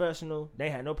constant professional. They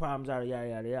had no problems out of yada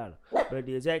yada yada. But at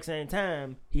the exact same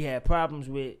time, he had problems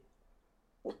with,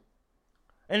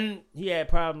 and he had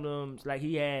problems, like,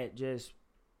 he had just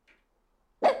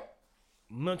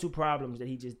mental problems that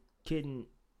he just couldn't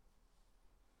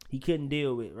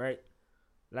deal with, right?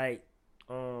 Like,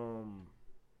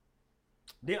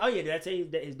 did I tell you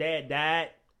that his dad died?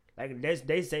 Like,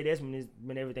 they say that's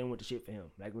when everything went to shit for him.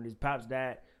 Like, when his pops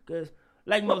died, because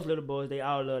like most little boys, they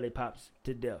all love their pops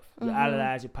to death. You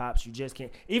idolize your pops. You just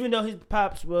can't. Even though his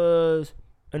pops was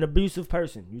an abusive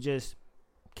person, you just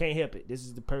can't help it. This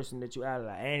is the person that you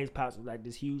idolize. And his pops was like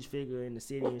this huge figure in the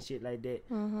city and shit like that.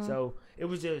 So it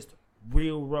was just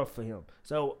real rough for him.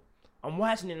 So I'm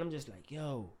watching it and I'm just like,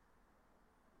 yo,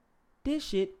 this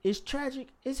shit is tragic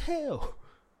as hell.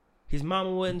 His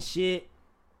mama wasn't shit.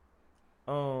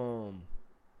 Well,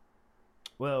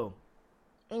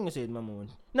 I ain't gonna say his mama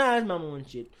wasn't. Nah, his mama wasn't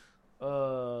shit.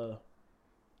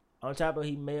 On top of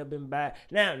he may have been bi.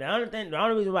 Now, the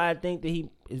only reason why I think that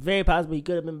it's very possible he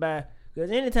could have been bi,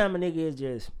 because anytime a nigga is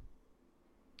just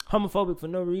homophobic for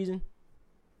no reason,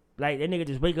 like that nigga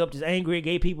just wake up just angry at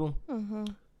gay people.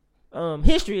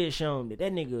 History has shown that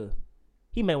nigga,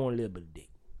 he may want a little bit of dick.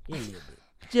 A little bit.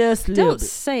 Just a little bit. Don't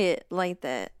say it like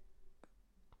that.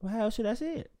 Well, how should I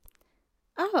say it?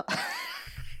 Oh.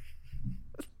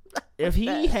 If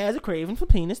he has a craving for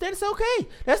penis, that's okay.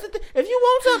 That's the thing. If you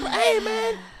want something, hey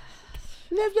man,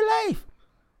 live your life.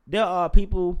 There are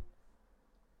people.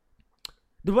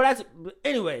 What I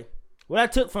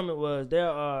took from it was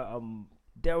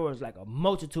there was like a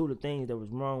multitude of things that was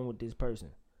wrong with this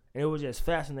person, and it was just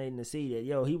fascinating to see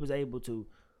that he was able to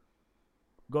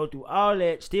go through all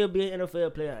that, still be an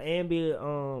NFL player, and be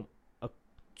a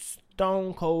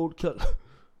stone cold killer.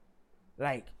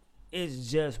 Like.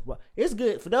 It's just, it's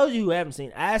good. For those of you who haven't seen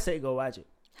it, I say go watch it.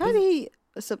 How did he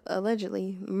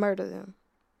allegedly murder them?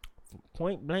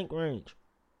 Point blank range.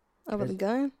 Over the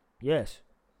gun? Yes.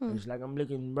 It's like I'm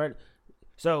looking right.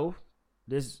 So,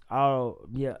 this all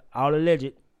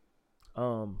alleged.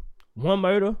 One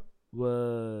murder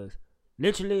was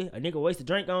literally a nigga wasted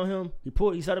drink on him. He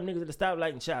saw them niggas at the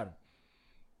stoplight and shot him.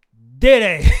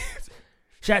 Dead ass.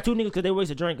 Shot 2 niggas because they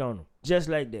wasted drink on him. Just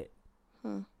like that.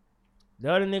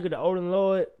 The other nigga, the Odin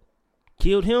Lloyd,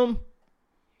 killed him.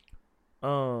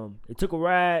 They took a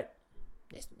ride.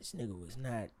 This nigga was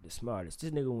not the smartest. This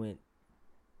nigga went,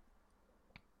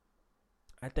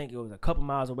 I think it was a couple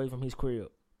miles away from his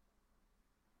crib,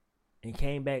 and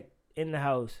came back in the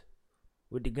house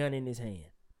with the gun in his hand.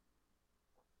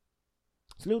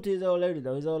 Salute to his old lady,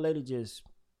 though. His old lady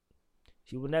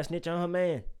she would not snitch on her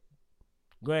man.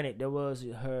 Granted, there was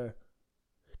her...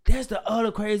 That's the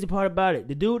other crazy part about it.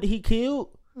 The dude that he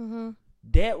killed,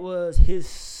 that was his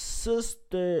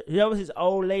sister. That was his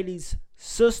old lady's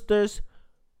sister's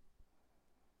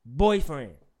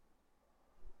boyfriend.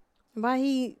 Why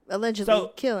he allegedly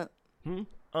killed him?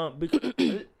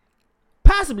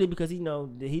 Possibly because he knew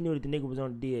that the nigga was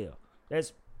on the DL.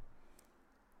 That's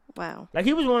wow. Like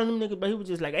he was one of them niggas, but he was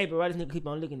just like, hey, bro, why this nigga keep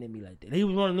on looking at me like that? He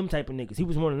was one of them type of niggas. He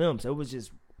was one of them, so it was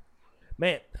just,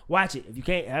 man, watch it. If you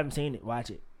haven't seen it, watch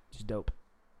it. It's dope.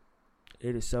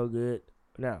 It is so good.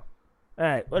 Now, all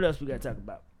right, what else we got to talk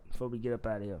about before we get up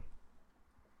out of here?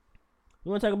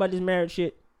 You want to talk about this marriage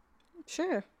shit?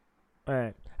 Sure. All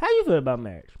right. How you feel about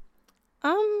marriage?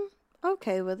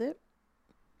 Okay with it.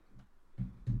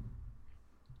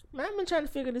 Man, I've been trying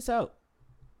to figure this out.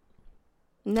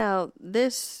 Now,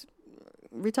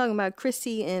 we're talking about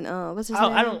Chrissy and what's his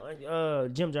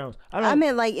name? Jim Jones. I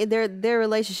meant like their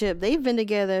relationship. They've been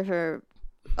together for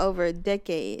over a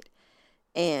decade,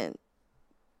 and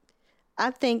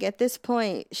I think at this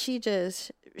point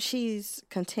she's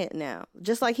content now,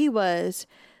 just like he was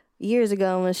years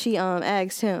ago when she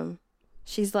asked him.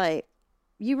 She's like,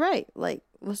 "You right? Like,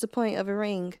 what's the point of a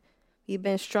ring? You've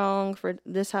been strong for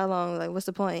this how long? Like, what's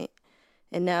the point?"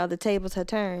 And now the tables have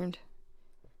turned.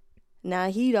 Now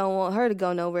he don't want her to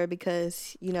go nowhere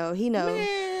because he knows he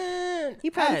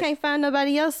probably can't find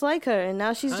nobody else like her, and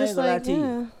now she's just like,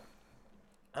 yeah.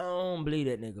 I don't believe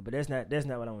that nigga, but that's not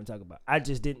what I want to talk about. I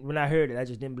just didn't. When I heard it, I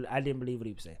didn't believe what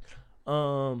he was saying.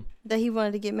 That he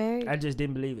wanted to get married. I just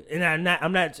didn't believe it, and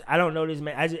I don't know this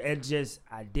man.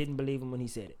 I didn't believe him when he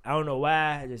said it. I don't know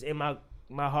why. Just in my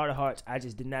heart of hearts, I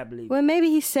just did not believe it. Well, maybe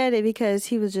he said it because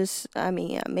he was just. I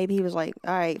mean, maybe he was like,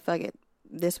 all right, fuck it.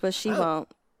 This what she want.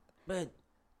 But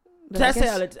I say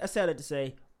all that to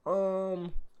say,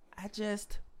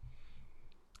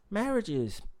 marriage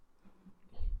is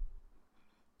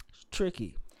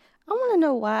tricky. I want to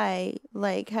know why,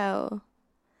 like how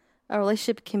a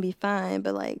relationship can be fine,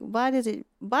 but like why do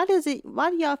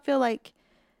y'all feel like,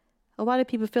 or why do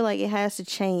people feel like it has to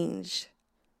change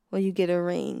when you get a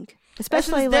ring?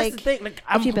 Especially that's the thing. Like,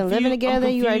 if you've been living together,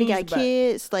 you already got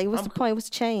kids. Like, what's the point? What's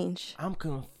the change? I'm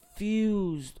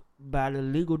confused by the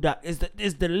legal it's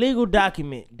the legal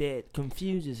document that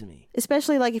confuses me.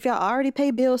 Especially like if y'all already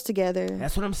pay bills together.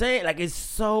 That's what I'm saying. Like it's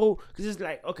so, because it's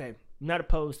like, okay, I'm not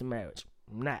opposed to marriage.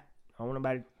 I'm not. I don't want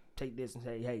nobody to take this and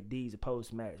say, hey, D's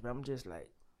opposed to marriage. But I'm just like,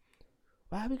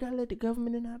 why we gotta let the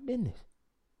government in our business?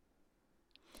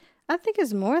 I think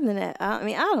it's more than that. I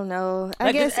mean, I don't know.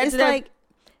 I guess it's like,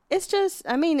 it's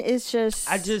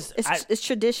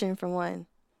tradition for one.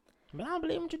 But I don't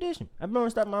believe in tradition. I've been to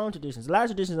stop my own traditions. A lot of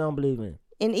traditions I don't believe in.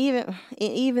 And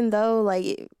even though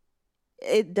like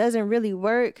it doesn't really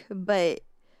work, but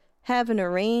having a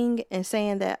ring and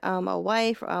saying that I'm a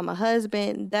wife or I'm a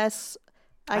husband, that's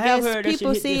I guess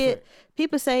people see it.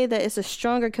 People say that it's a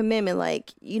stronger commitment.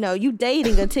 Like, you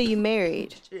dating until you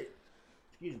married. Shit.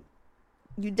 Excuse me.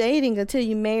 you dating until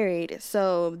you married.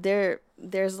 So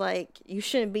there's like, you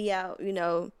shouldn't be out,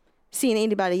 seeing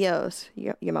anybody else.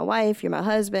 You're my wife, you're my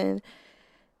husband.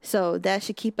 So that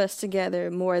should keep us together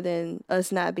more than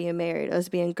us not being married, us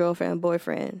being girlfriend and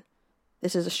boyfriend.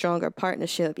 This is a stronger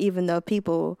partnership, even though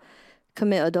people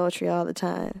commit adultery all the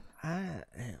time.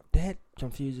 That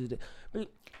confuses it.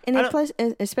 And then plus,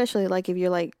 especially like if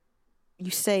you're like, you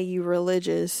say you're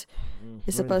religious,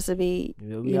 it's supposed to be,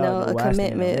 a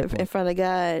commitment in front of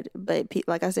God. But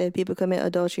like I said, people commit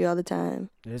adultery all the time.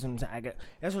 That's what I'm saying.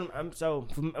 That's what I'm. So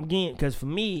again, because for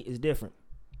me, it's different.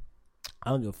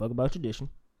 I don't give a fuck about tradition.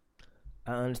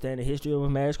 I understand the history of where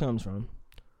marriage comes from.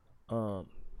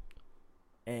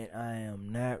 And I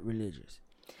am not religious.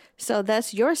 So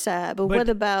that's your side, but what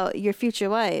about your future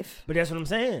wife? But that's what I'm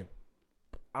saying.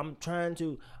 I'm trying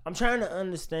to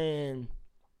understand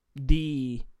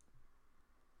the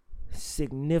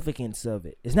significance of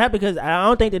it. It's not because I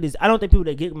don't think people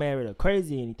that get married are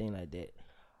crazy or anything like that.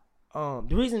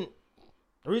 The reason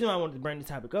why I wanted to bring this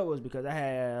topic up was because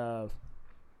I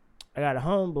got a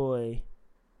homeboy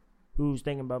who's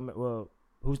thinking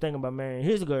about marrying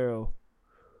his girl,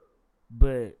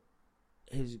 but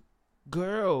his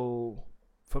girl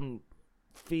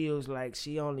feels like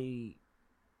she only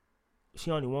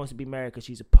wants to be married because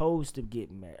she's supposed to get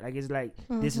married. Like it's like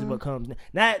this is what comes.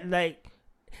 Not like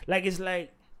it's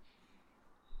like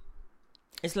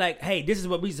hey, this is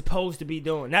what we supposed to be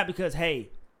doing. Not because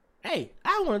hey,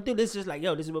 I want to do this. Just like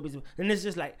yo, this is what we. And it's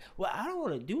just like well, I don't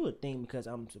want to do a thing because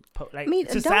I'm supposed. Like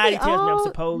society tells me I'm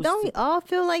supposed. Don't we all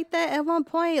feel like that at one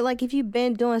point? Like if you've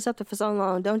been doing something for so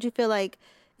long, don't you feel like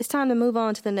it's time to move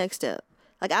on to the next step?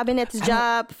 Like I've been at this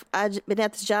job. I've been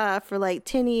at this job for like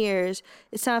 10 years.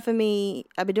 It's time for me.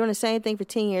 I've been doing the same thing for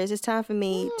 10 years. It's time for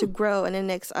me to grow and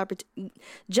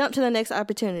jump to the next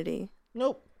opportunity.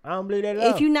 Nope, I don't believe that at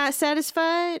all. If you're not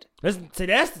satisfied, that's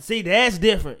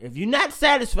different. If you're not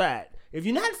satisfied,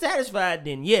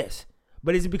 then yes.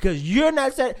 But it's because you're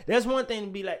not satisfied. That's one thing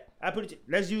to be like.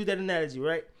 Let's use that analogy,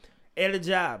 right? At a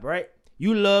job, right?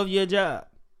 You love your job.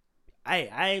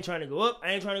 I ain't trying to go up.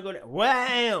 I ain't trying to go down. Where I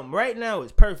am right now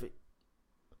is perfect.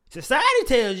 Society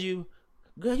tells you,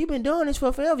 girl, you've been doing this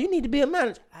for forever. You need to be a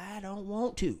manager. I don't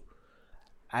want to.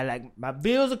 I like my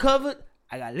bills are covered.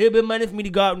 I got a little bit of money for me to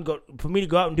go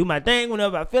out and do my thing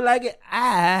whenever I feel like it.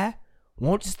 I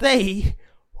want to stay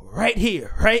right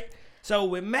here, right? So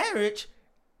with marriage,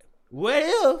 what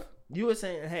if you were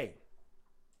saying, hey,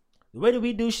 the way that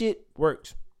we do shit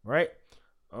works, right?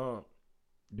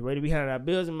 The way that we handle our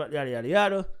bills and yada yada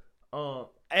yada. The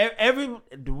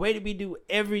way that we do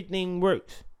everything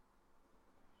works.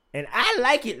 And I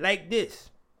like it like this.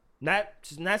 Not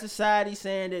society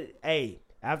saying that, hey,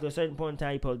 after a certain point in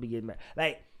time you're supposed to be getting married.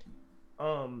 Like,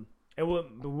 and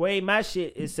the way my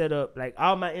shit is set up, like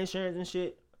all my insurance and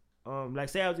shit, like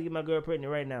say I was to get my girl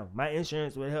pregnant right now, my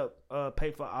insurance would help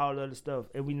pay for all the other stuff,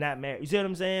 and we not married. You see what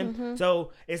I'm saying? Mm-hmm.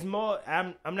 So it's more.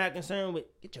 I'm not concerned with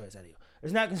get your ass out of here.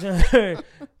 It's not concerned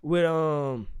with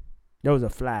there was a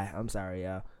fly. I'm sorry,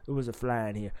 y'all. It was a fly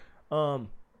in here.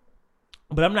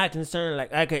 But I'm not concerned.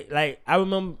 Like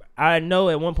I know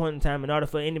at one point in time, in order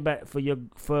for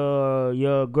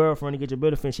your girlfriend to get your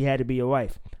benefit, she had to be your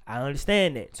wife. I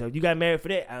understand that. So if you got married for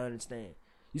that, I understand.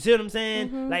 You see what I'm saying?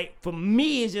 Mm-hmm. Like for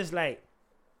me, it's just like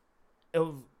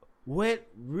what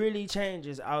really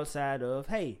changes outside of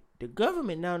hey, the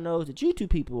government now knows that you two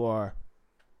people are.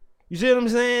 You see what I'm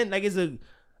saying? Like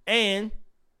and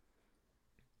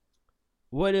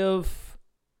what if,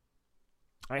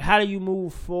 like, how do you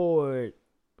move forward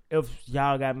if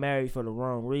y'all got married for the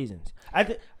wrong reasons?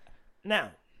 That's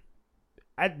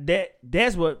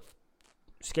what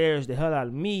scares the hell out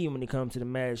of me when it comes to the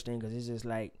marriage thing, because it's just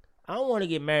like, I don't want to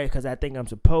get married because I think I'm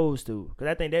supposed to, because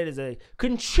I think that is a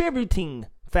contributing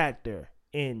factor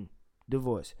in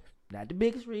divorce. Not the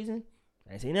biggest reason.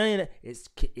 I ain't saying none of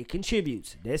that. It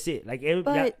contributes. That's it. Like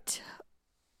adultery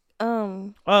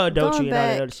and all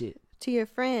that other shit. To your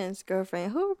friend's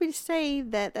girlfriend, who would we say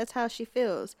that that's how she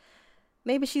feels?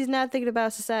 Maybe she's not thinking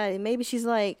about society. Maybe she's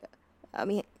like, I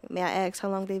mean, may I ask how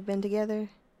long they've been together?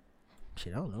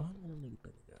 Shit, I don't know.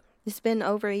 It's been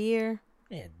over a year.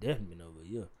 Yeah, definitely been over a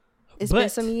year. It's been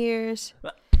some years.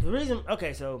 The reason,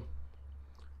 okay, so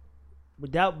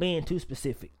without being too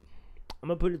specific, I'm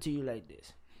gonna put it to you like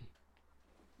this.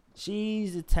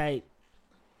 She's the type,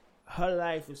 her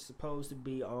life is supposed to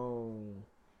be on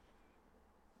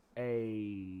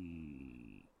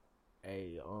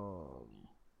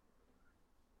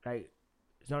like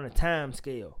it's on a time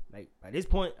scale. Like by this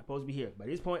point I'm supposed to be here. By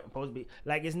this point I'm supposed to be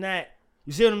like, it's not,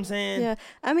 you see what I'm saying? Yeah.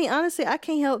 I mean, honestly, I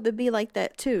can't help but be like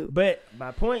that too. But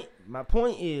my point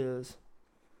is,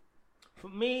 for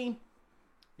me,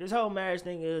 this whole marriage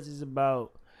thing is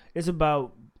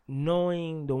about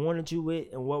knowing the one that you with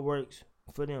and what works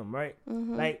for them, right?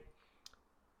 Mm-hmm. Like,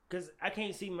 cause I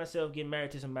can't see myself getting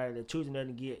married to somebody that choosing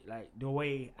doesn't get like the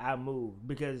way I move.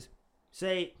 Because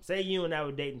say you and I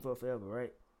were dating for forever,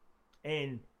 right?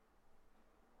 And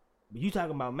you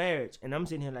talking about marriage, and I'm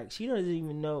sitting here like she doesn't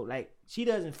even know, like she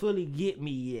doesn't fully get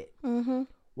me yet. Mm-hmm.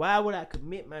 Why would I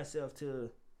commit myself to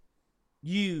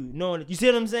you knowing that? You see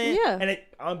what I'm saying? Yeah.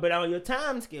 And but on your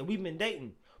time scale, we've been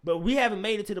dating, but we haven't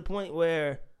made it to the point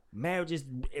where marriage is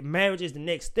the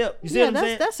next step. You see what I'm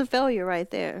saying? That's a failure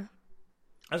right there.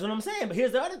 That's what I'm saying. But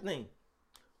here's the other thing: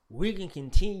 we can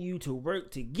continue to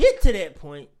work to get to that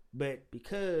point, but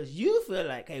because you feel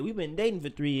like, hey, we've been dating for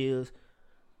 3 years,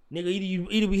 nigga,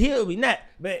 either we here or we not.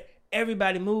 But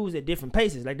everybody moves at different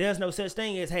paces. Like there's no such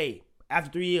thing as, hey,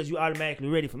 after 3 years you automatically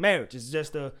ready for marriage. It's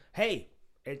just hey,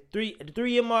 at the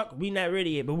 3 year mark we not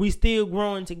ready yet, but we still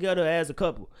growing together as a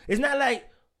couple. It's not like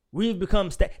we've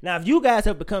become now. If you guys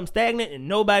have become stagnant and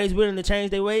nobody's willing to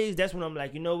change their ways, that's when I'm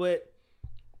like, you know what?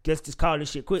 Let's just call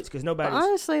this shit quits because nobody's. But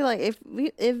honestly, like if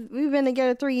we've been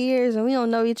together 3 years and we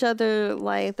don't know each other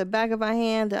like the back of our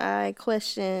hand, I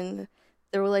question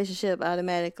the relationship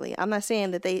automatically. I'm not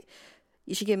saying that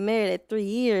you should get married at 3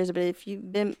 years, but if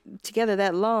you've been together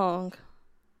that long,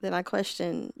 then I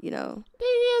question,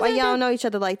 why y'all don't know each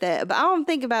other like that. But I don't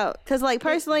think about, because like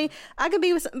personally, I could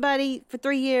be with somebody for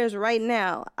 3 years right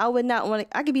now. I would not want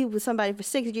to. I could be with somebody for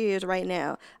 6 years right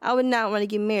now. I would not want to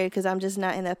get married because I'm just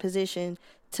not in that position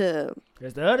to.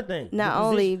 That's the other thing. Not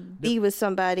only be with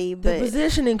somebody, but the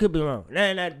positioning could be wrong.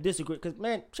 And I disagree because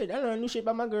man, shit, I learn new shit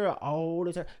about my girl all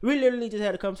the time. We literally just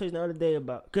had a conversation the other day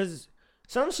about because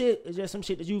some shit is just some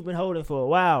shit that you've been holding for a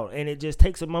while, and it just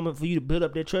takes a moment for you to build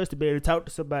up that trust to be able to talk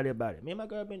to somebody about it. Me and my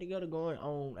girl been together going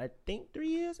on, I think 3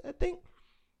 years.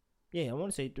 Yeah, I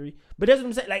want to say 3, but that's what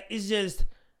I'm saying. Like it's just.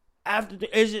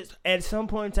 It's just at some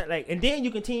point in time, like, and then you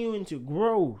continuing to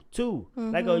grow too.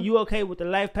 Mm-hmm. Like, are you okay with the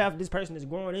life path this person is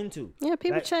growing into? Yeah,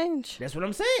 people like, change. That's what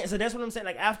I'm saying. So that's what I'm saying.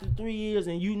 Like after 3 years,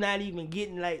 and you not even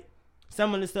getting like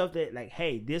some of the stuff that like,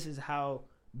 hey, this is how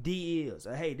D is,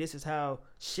 or hey, this is how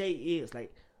Shay is.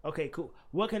 Like, okay, cool.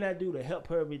 What can I do to help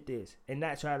her with this, and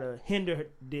not try to hinder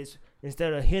this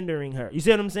instead of hindering her? You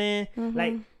see what I'm saying? Mm-hmm.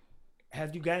 Like.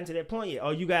 Have you gotten to that point yet?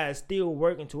 Are you guys still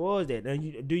working towards that?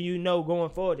 And do you know going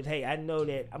forward that, hey, I know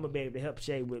that I'm going to be able to help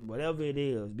Shay with whatever it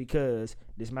is because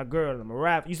this is my girl and I'm a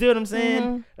rapper. You see what I'm saying?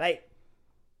 Mm-hmm. Like,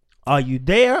 are you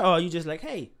there or are you just like,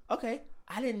 hey, okay,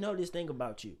 I didn't know this thing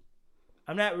about you.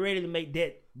 I'm not ready to make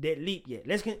that leap yet.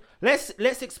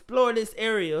 Let's explore this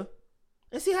area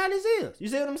and see how this is. You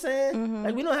see what I'm saying? Mm-hmm.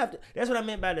 Like, we don't have to. That's what I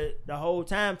meant by the whole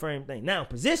time frame thing. Now,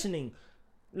 positioning,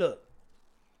 look.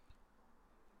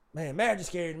 Man, marriage is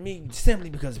scary to me simply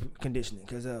because of conditioning.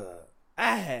 Because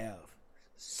I have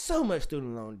so much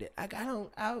student loan debt.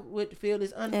 I would feel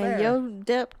it's unfair. And your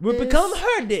debt would become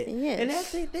her debt.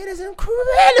 Yes. And that is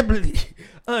incredibly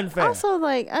unfair. Also,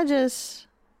 like, I'm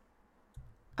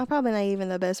probably not even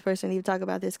the best person to even talk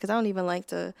about this because I don't even like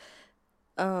to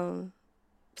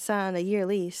sign a year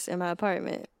lease in my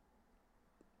apartment.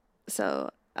 So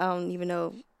I don't even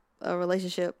know a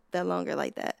relationship that longer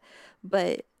like that.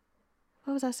 But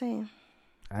what was I saying?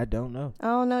 I don't know. I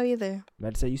don't know either. I'm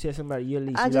about to say, you said somebody year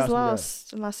lease. I just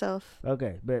lost myself.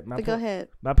 Okay, but go ahead.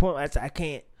 My point is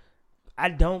I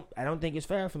don't think it's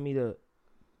fair for me to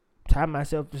tie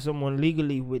myself to someone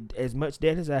legally with as much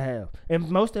debt as I have. And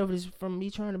most of it is from me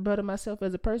trying to better myself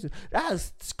as a person.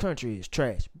 This country is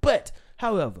trash. But,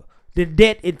 however, the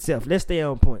debt itself, let's stay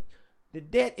on point. The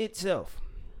debt itself,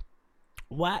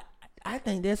 why I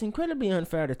think that's incredibly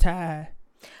unfair to tie.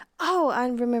 Oh, I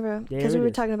remember because we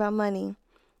were talking about money.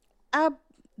 I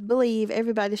believe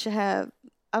everybody should have.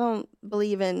 I don't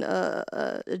believe in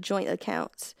joint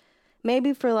accounts.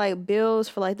 Maybe for like bills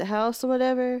for like the house or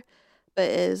whatever. But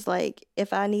it's like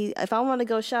if I want to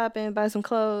go shopping, buy some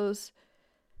clothes,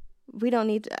 we don't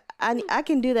need to. I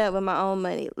can do that with my own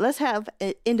money. Let's have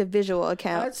individual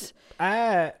accounts.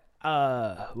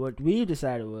 What we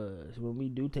decided was when we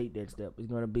do take that step, it's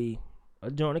gonna be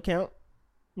a joint account.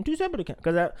 And 2 separate accounts.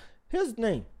 Because here's the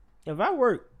thing. If I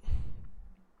work,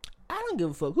 I don't give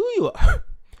a fuck who you are.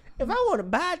 If I want to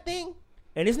buy a thing,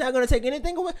 and it's not going to take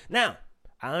anything away. Now,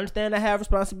 I understand I have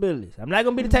responsibilities. I'm not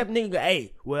going to be the type of nigga go,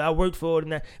 hey, well, I worked for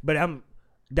it, but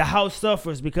the house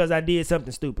suffers because I did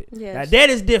something stupid. Yes. Now, that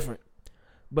is different.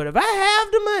 But if I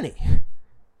have the money,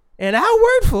 and I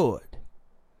work for it,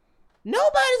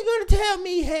 nobody's going to tell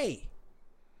me, hey,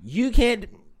 you can't.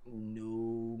 No.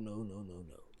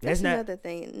 That's another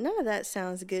thing. None of that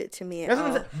sounds good to me at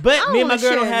all. But me and my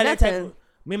girl don't have that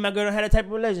type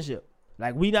of relationship.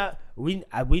 Like we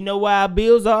know where our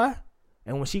bills are.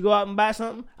 And when she go out and buy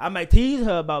something, I might tease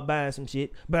her about buying some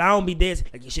shit, but I don't be dead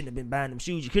like you shouldn't have been buying them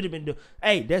shoes. You could have been doing.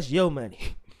 Hey, that's your money.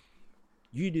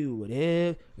 You do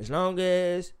whatever as long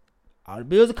as all the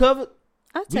bills are covered.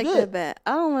 I take that back.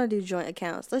 I don't want to do joint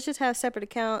accounts. Let's just have separate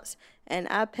accounts, and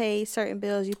I pay certain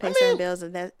bills, you pay certain bills,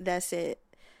 and that's it.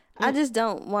 I just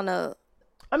don't want to.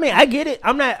 I mean, I get it.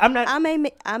 I'm not. I may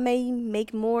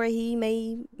make more. He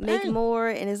may make more,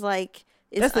 and it's like.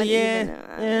 It's uneven.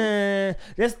 Yeah.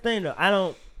 That's the thing though. I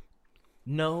don't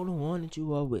know the one that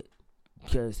you are with,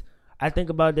 because I think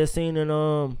about that scene in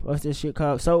what's this shit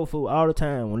called, Soul Food, all the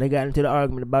time when they got into the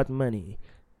argument about the money,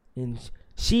 and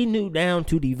she knew down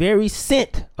to the very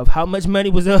cent of how much money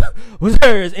was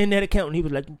hers in that account, and he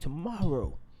was like,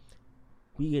 tomorrow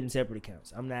we getting separate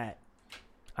accounts.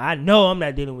 I know I'm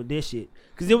not dealing with this shit,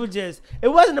 because it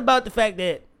wasn't about the fact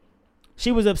that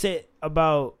she was upset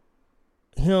about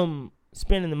him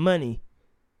spending the money.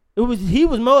 He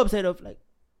was more upset of like,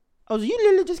 oh, so you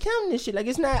literally just counting this shit. Like,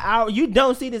 it's not our, you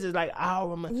don't see this as like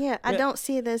our money. Yeah, I don't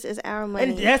see this as our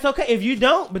money. And that's okay if you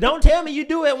don't, but don't tell me you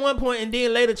do at one point and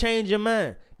then later change your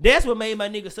mind. That's what made my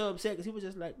nigga so upset, because he was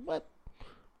just like, what?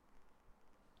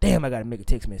 Damn, I gotta make a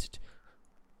text message.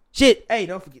 Shit, hey,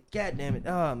 don't forget. God damn it.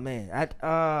 Oh, man.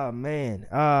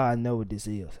 I know what this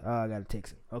is. Oh, I gotta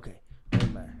text him. Okay, never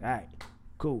mind. All right,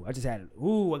 cool. I just had it.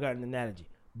 Ooh, I got an analogy.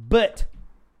 But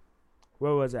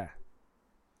where was I?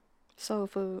 Soul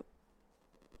Food.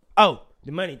 Oh,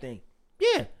 the money thing.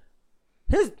 Yeah.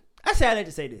 I like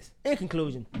to say this. In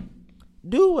conclusion,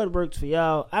 do what works for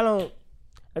y'all.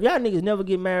 If y'all niggas never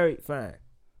get married, fine.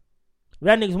 If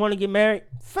y'all niggas want to get married,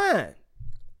 fine.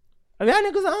 If y'all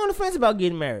niggas are on the fence about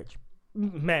getting marriage.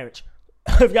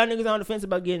 If y'all niggas are on the fence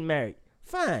about getting married,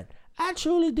 fine. I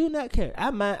truly do not care. I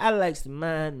like to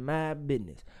mind my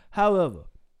business. However,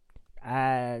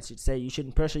 I should say you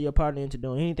shouldn't pressure your partner into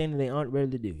doing anything that they aren't ready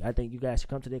to do. I think you guys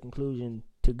should come to that conclusion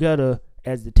together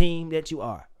as the team that you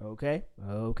are. Okay?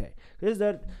 Okay. Because,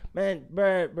 man,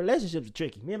 bro, relationships are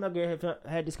tricky. Me and my girl have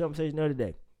had this conversation the other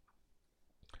day.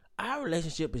 Our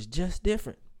relationship is just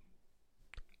different.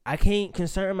 I can't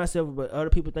concern myself with what other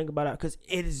people think about it, because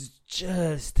it is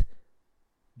just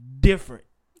different.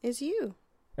 It's you.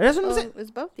 And that's what I'm saying. It's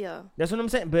both y'all. That's what I'm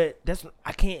saying. But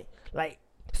I can't, like,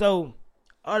 so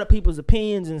other people's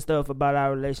opinions and stuff about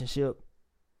our relationship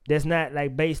that's not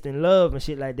like based in love and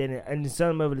shit like that, and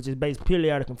some of it is just based purely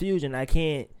out of confusion. I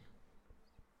can't.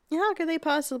 How could they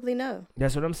possibly know?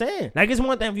 That's what I'm saying. Like, it's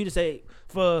one thing for you to say,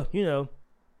 for,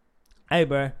 hey,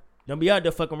 bro, don't be out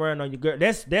there fucking around on your girl.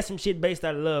 That's some shit based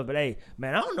out of love. But hey,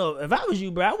 man, I don't know. If I was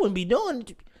you, bro, I wouldn't be doing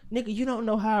it. Nigga, you don't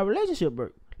know how a relationship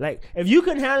works. Like, if you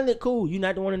couldn't handle it, cool. You're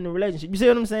not the one in the relationship. You see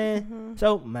what I'm saying? Mm-hmm.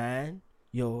 So mind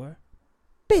your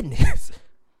business.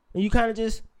 And you kind of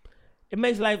just, it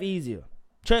makes life easier.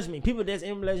 Trust me, people that's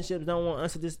in relationships don't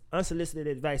want unsolicited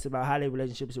advice about how their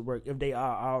relationships should work if they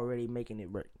are already making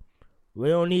it work. We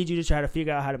don't need you to try to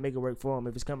figure out how to make it work for them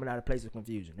if it's coming out of a place of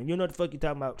confusion. If you know what the fuck you're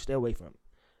talking about, stay away from it.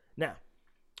 Now,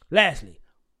 lastly,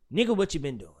 nigga, what you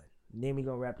been doing? And then we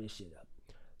gonna wrap this shit up.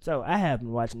 So, I have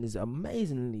been watching this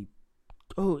amazingly,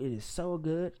 it is so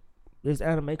good, this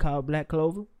anime called Black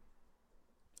Clover.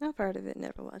 I've heard of it,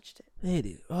 never watched it. It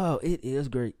is. Oh, it is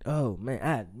great. Oh, man,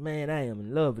 I am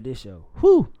in love with this show.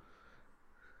 Whew.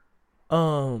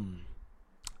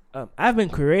 I've been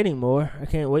creating more. I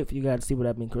can't wait for you guys to see what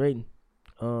I've been creating.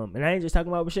 And I ain't just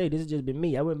talking about Rashay. This has just been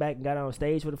me. I went back and got on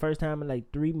stage for the first time in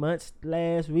like 3 months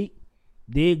last week.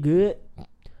 Did good.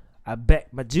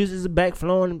 My juices are back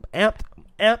flowing, amped.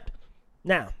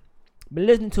 Now, been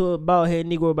listening to a bald head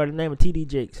Negro by the name of TD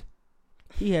Jakes.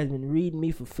 He has been reading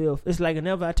me for filth. It's like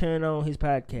whenever I turn on his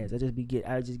podcast,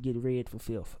 I just get read for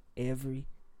filth every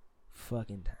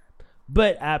fucking time.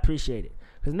 But I appreciate it,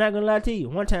 cause I'm not gonna lie to you.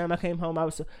 One time I came home, I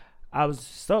was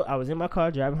in my car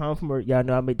driving home from work. Y'all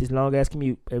know I make this long ass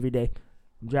commute every day.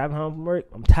 I'm driving home from work.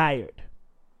 I'm tired.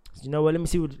 So you know what? Let me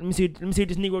see what this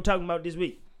Negro talking about this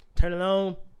week. Turn it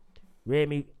on. Read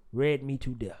me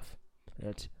to death.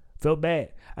 Felt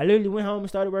bad. I literally went home and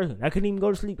started working. I couldn't even go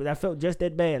to sleep because I felt just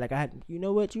that bad. Like, you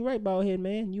know what? You right, bald head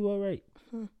man. You all right.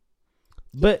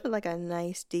 But you feel like a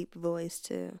nice deep voice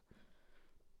too,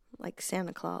 like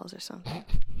Santa Claus or something.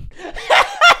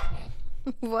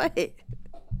 What?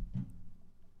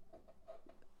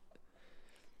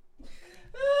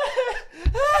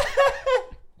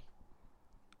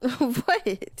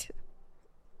 What?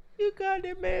 You called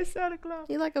that man Santa Claus.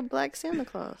 You like a black Santa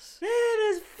Claus. Man,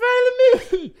 that's funny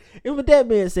to me. And with that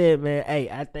being said, man, hey,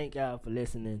 I thank y'all for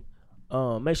listening.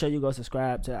 Make sure you go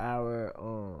subscribe to our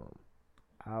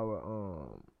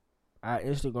Our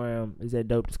Instagram is at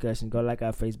Dope Discussions. Go like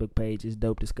our Facebook page. It's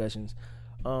Dope Discussions.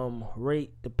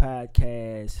 Rate the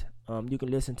podcast. You can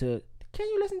listen to. Can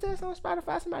you listen to us on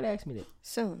Spotify? Somebody asked me that.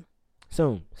 Soon.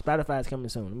 Spotify's coming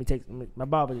soon. Let me take. My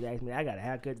barber just asked me. I got a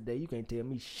haircut today. You can't tell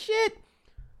me shit.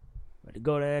 But to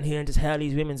go down here and just have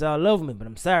these women's all over me. But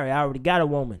I'm sorry, I already got a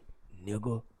woman,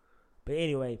 nigga. But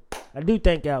anyway, I do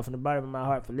thank y'all from the bottom of my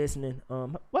heart for listening.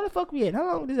 What the fuck we at? How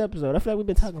long is this episode? I feel like we've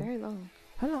been talking. Very long.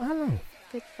 How long?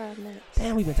 55 minutes.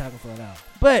 Damn, we've been talking for an hour.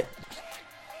 But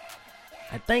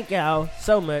I thank y'all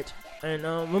so much. And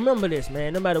remember this,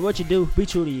 man. No matter what you do, be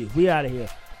true to you. We out of here.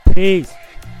 Peace.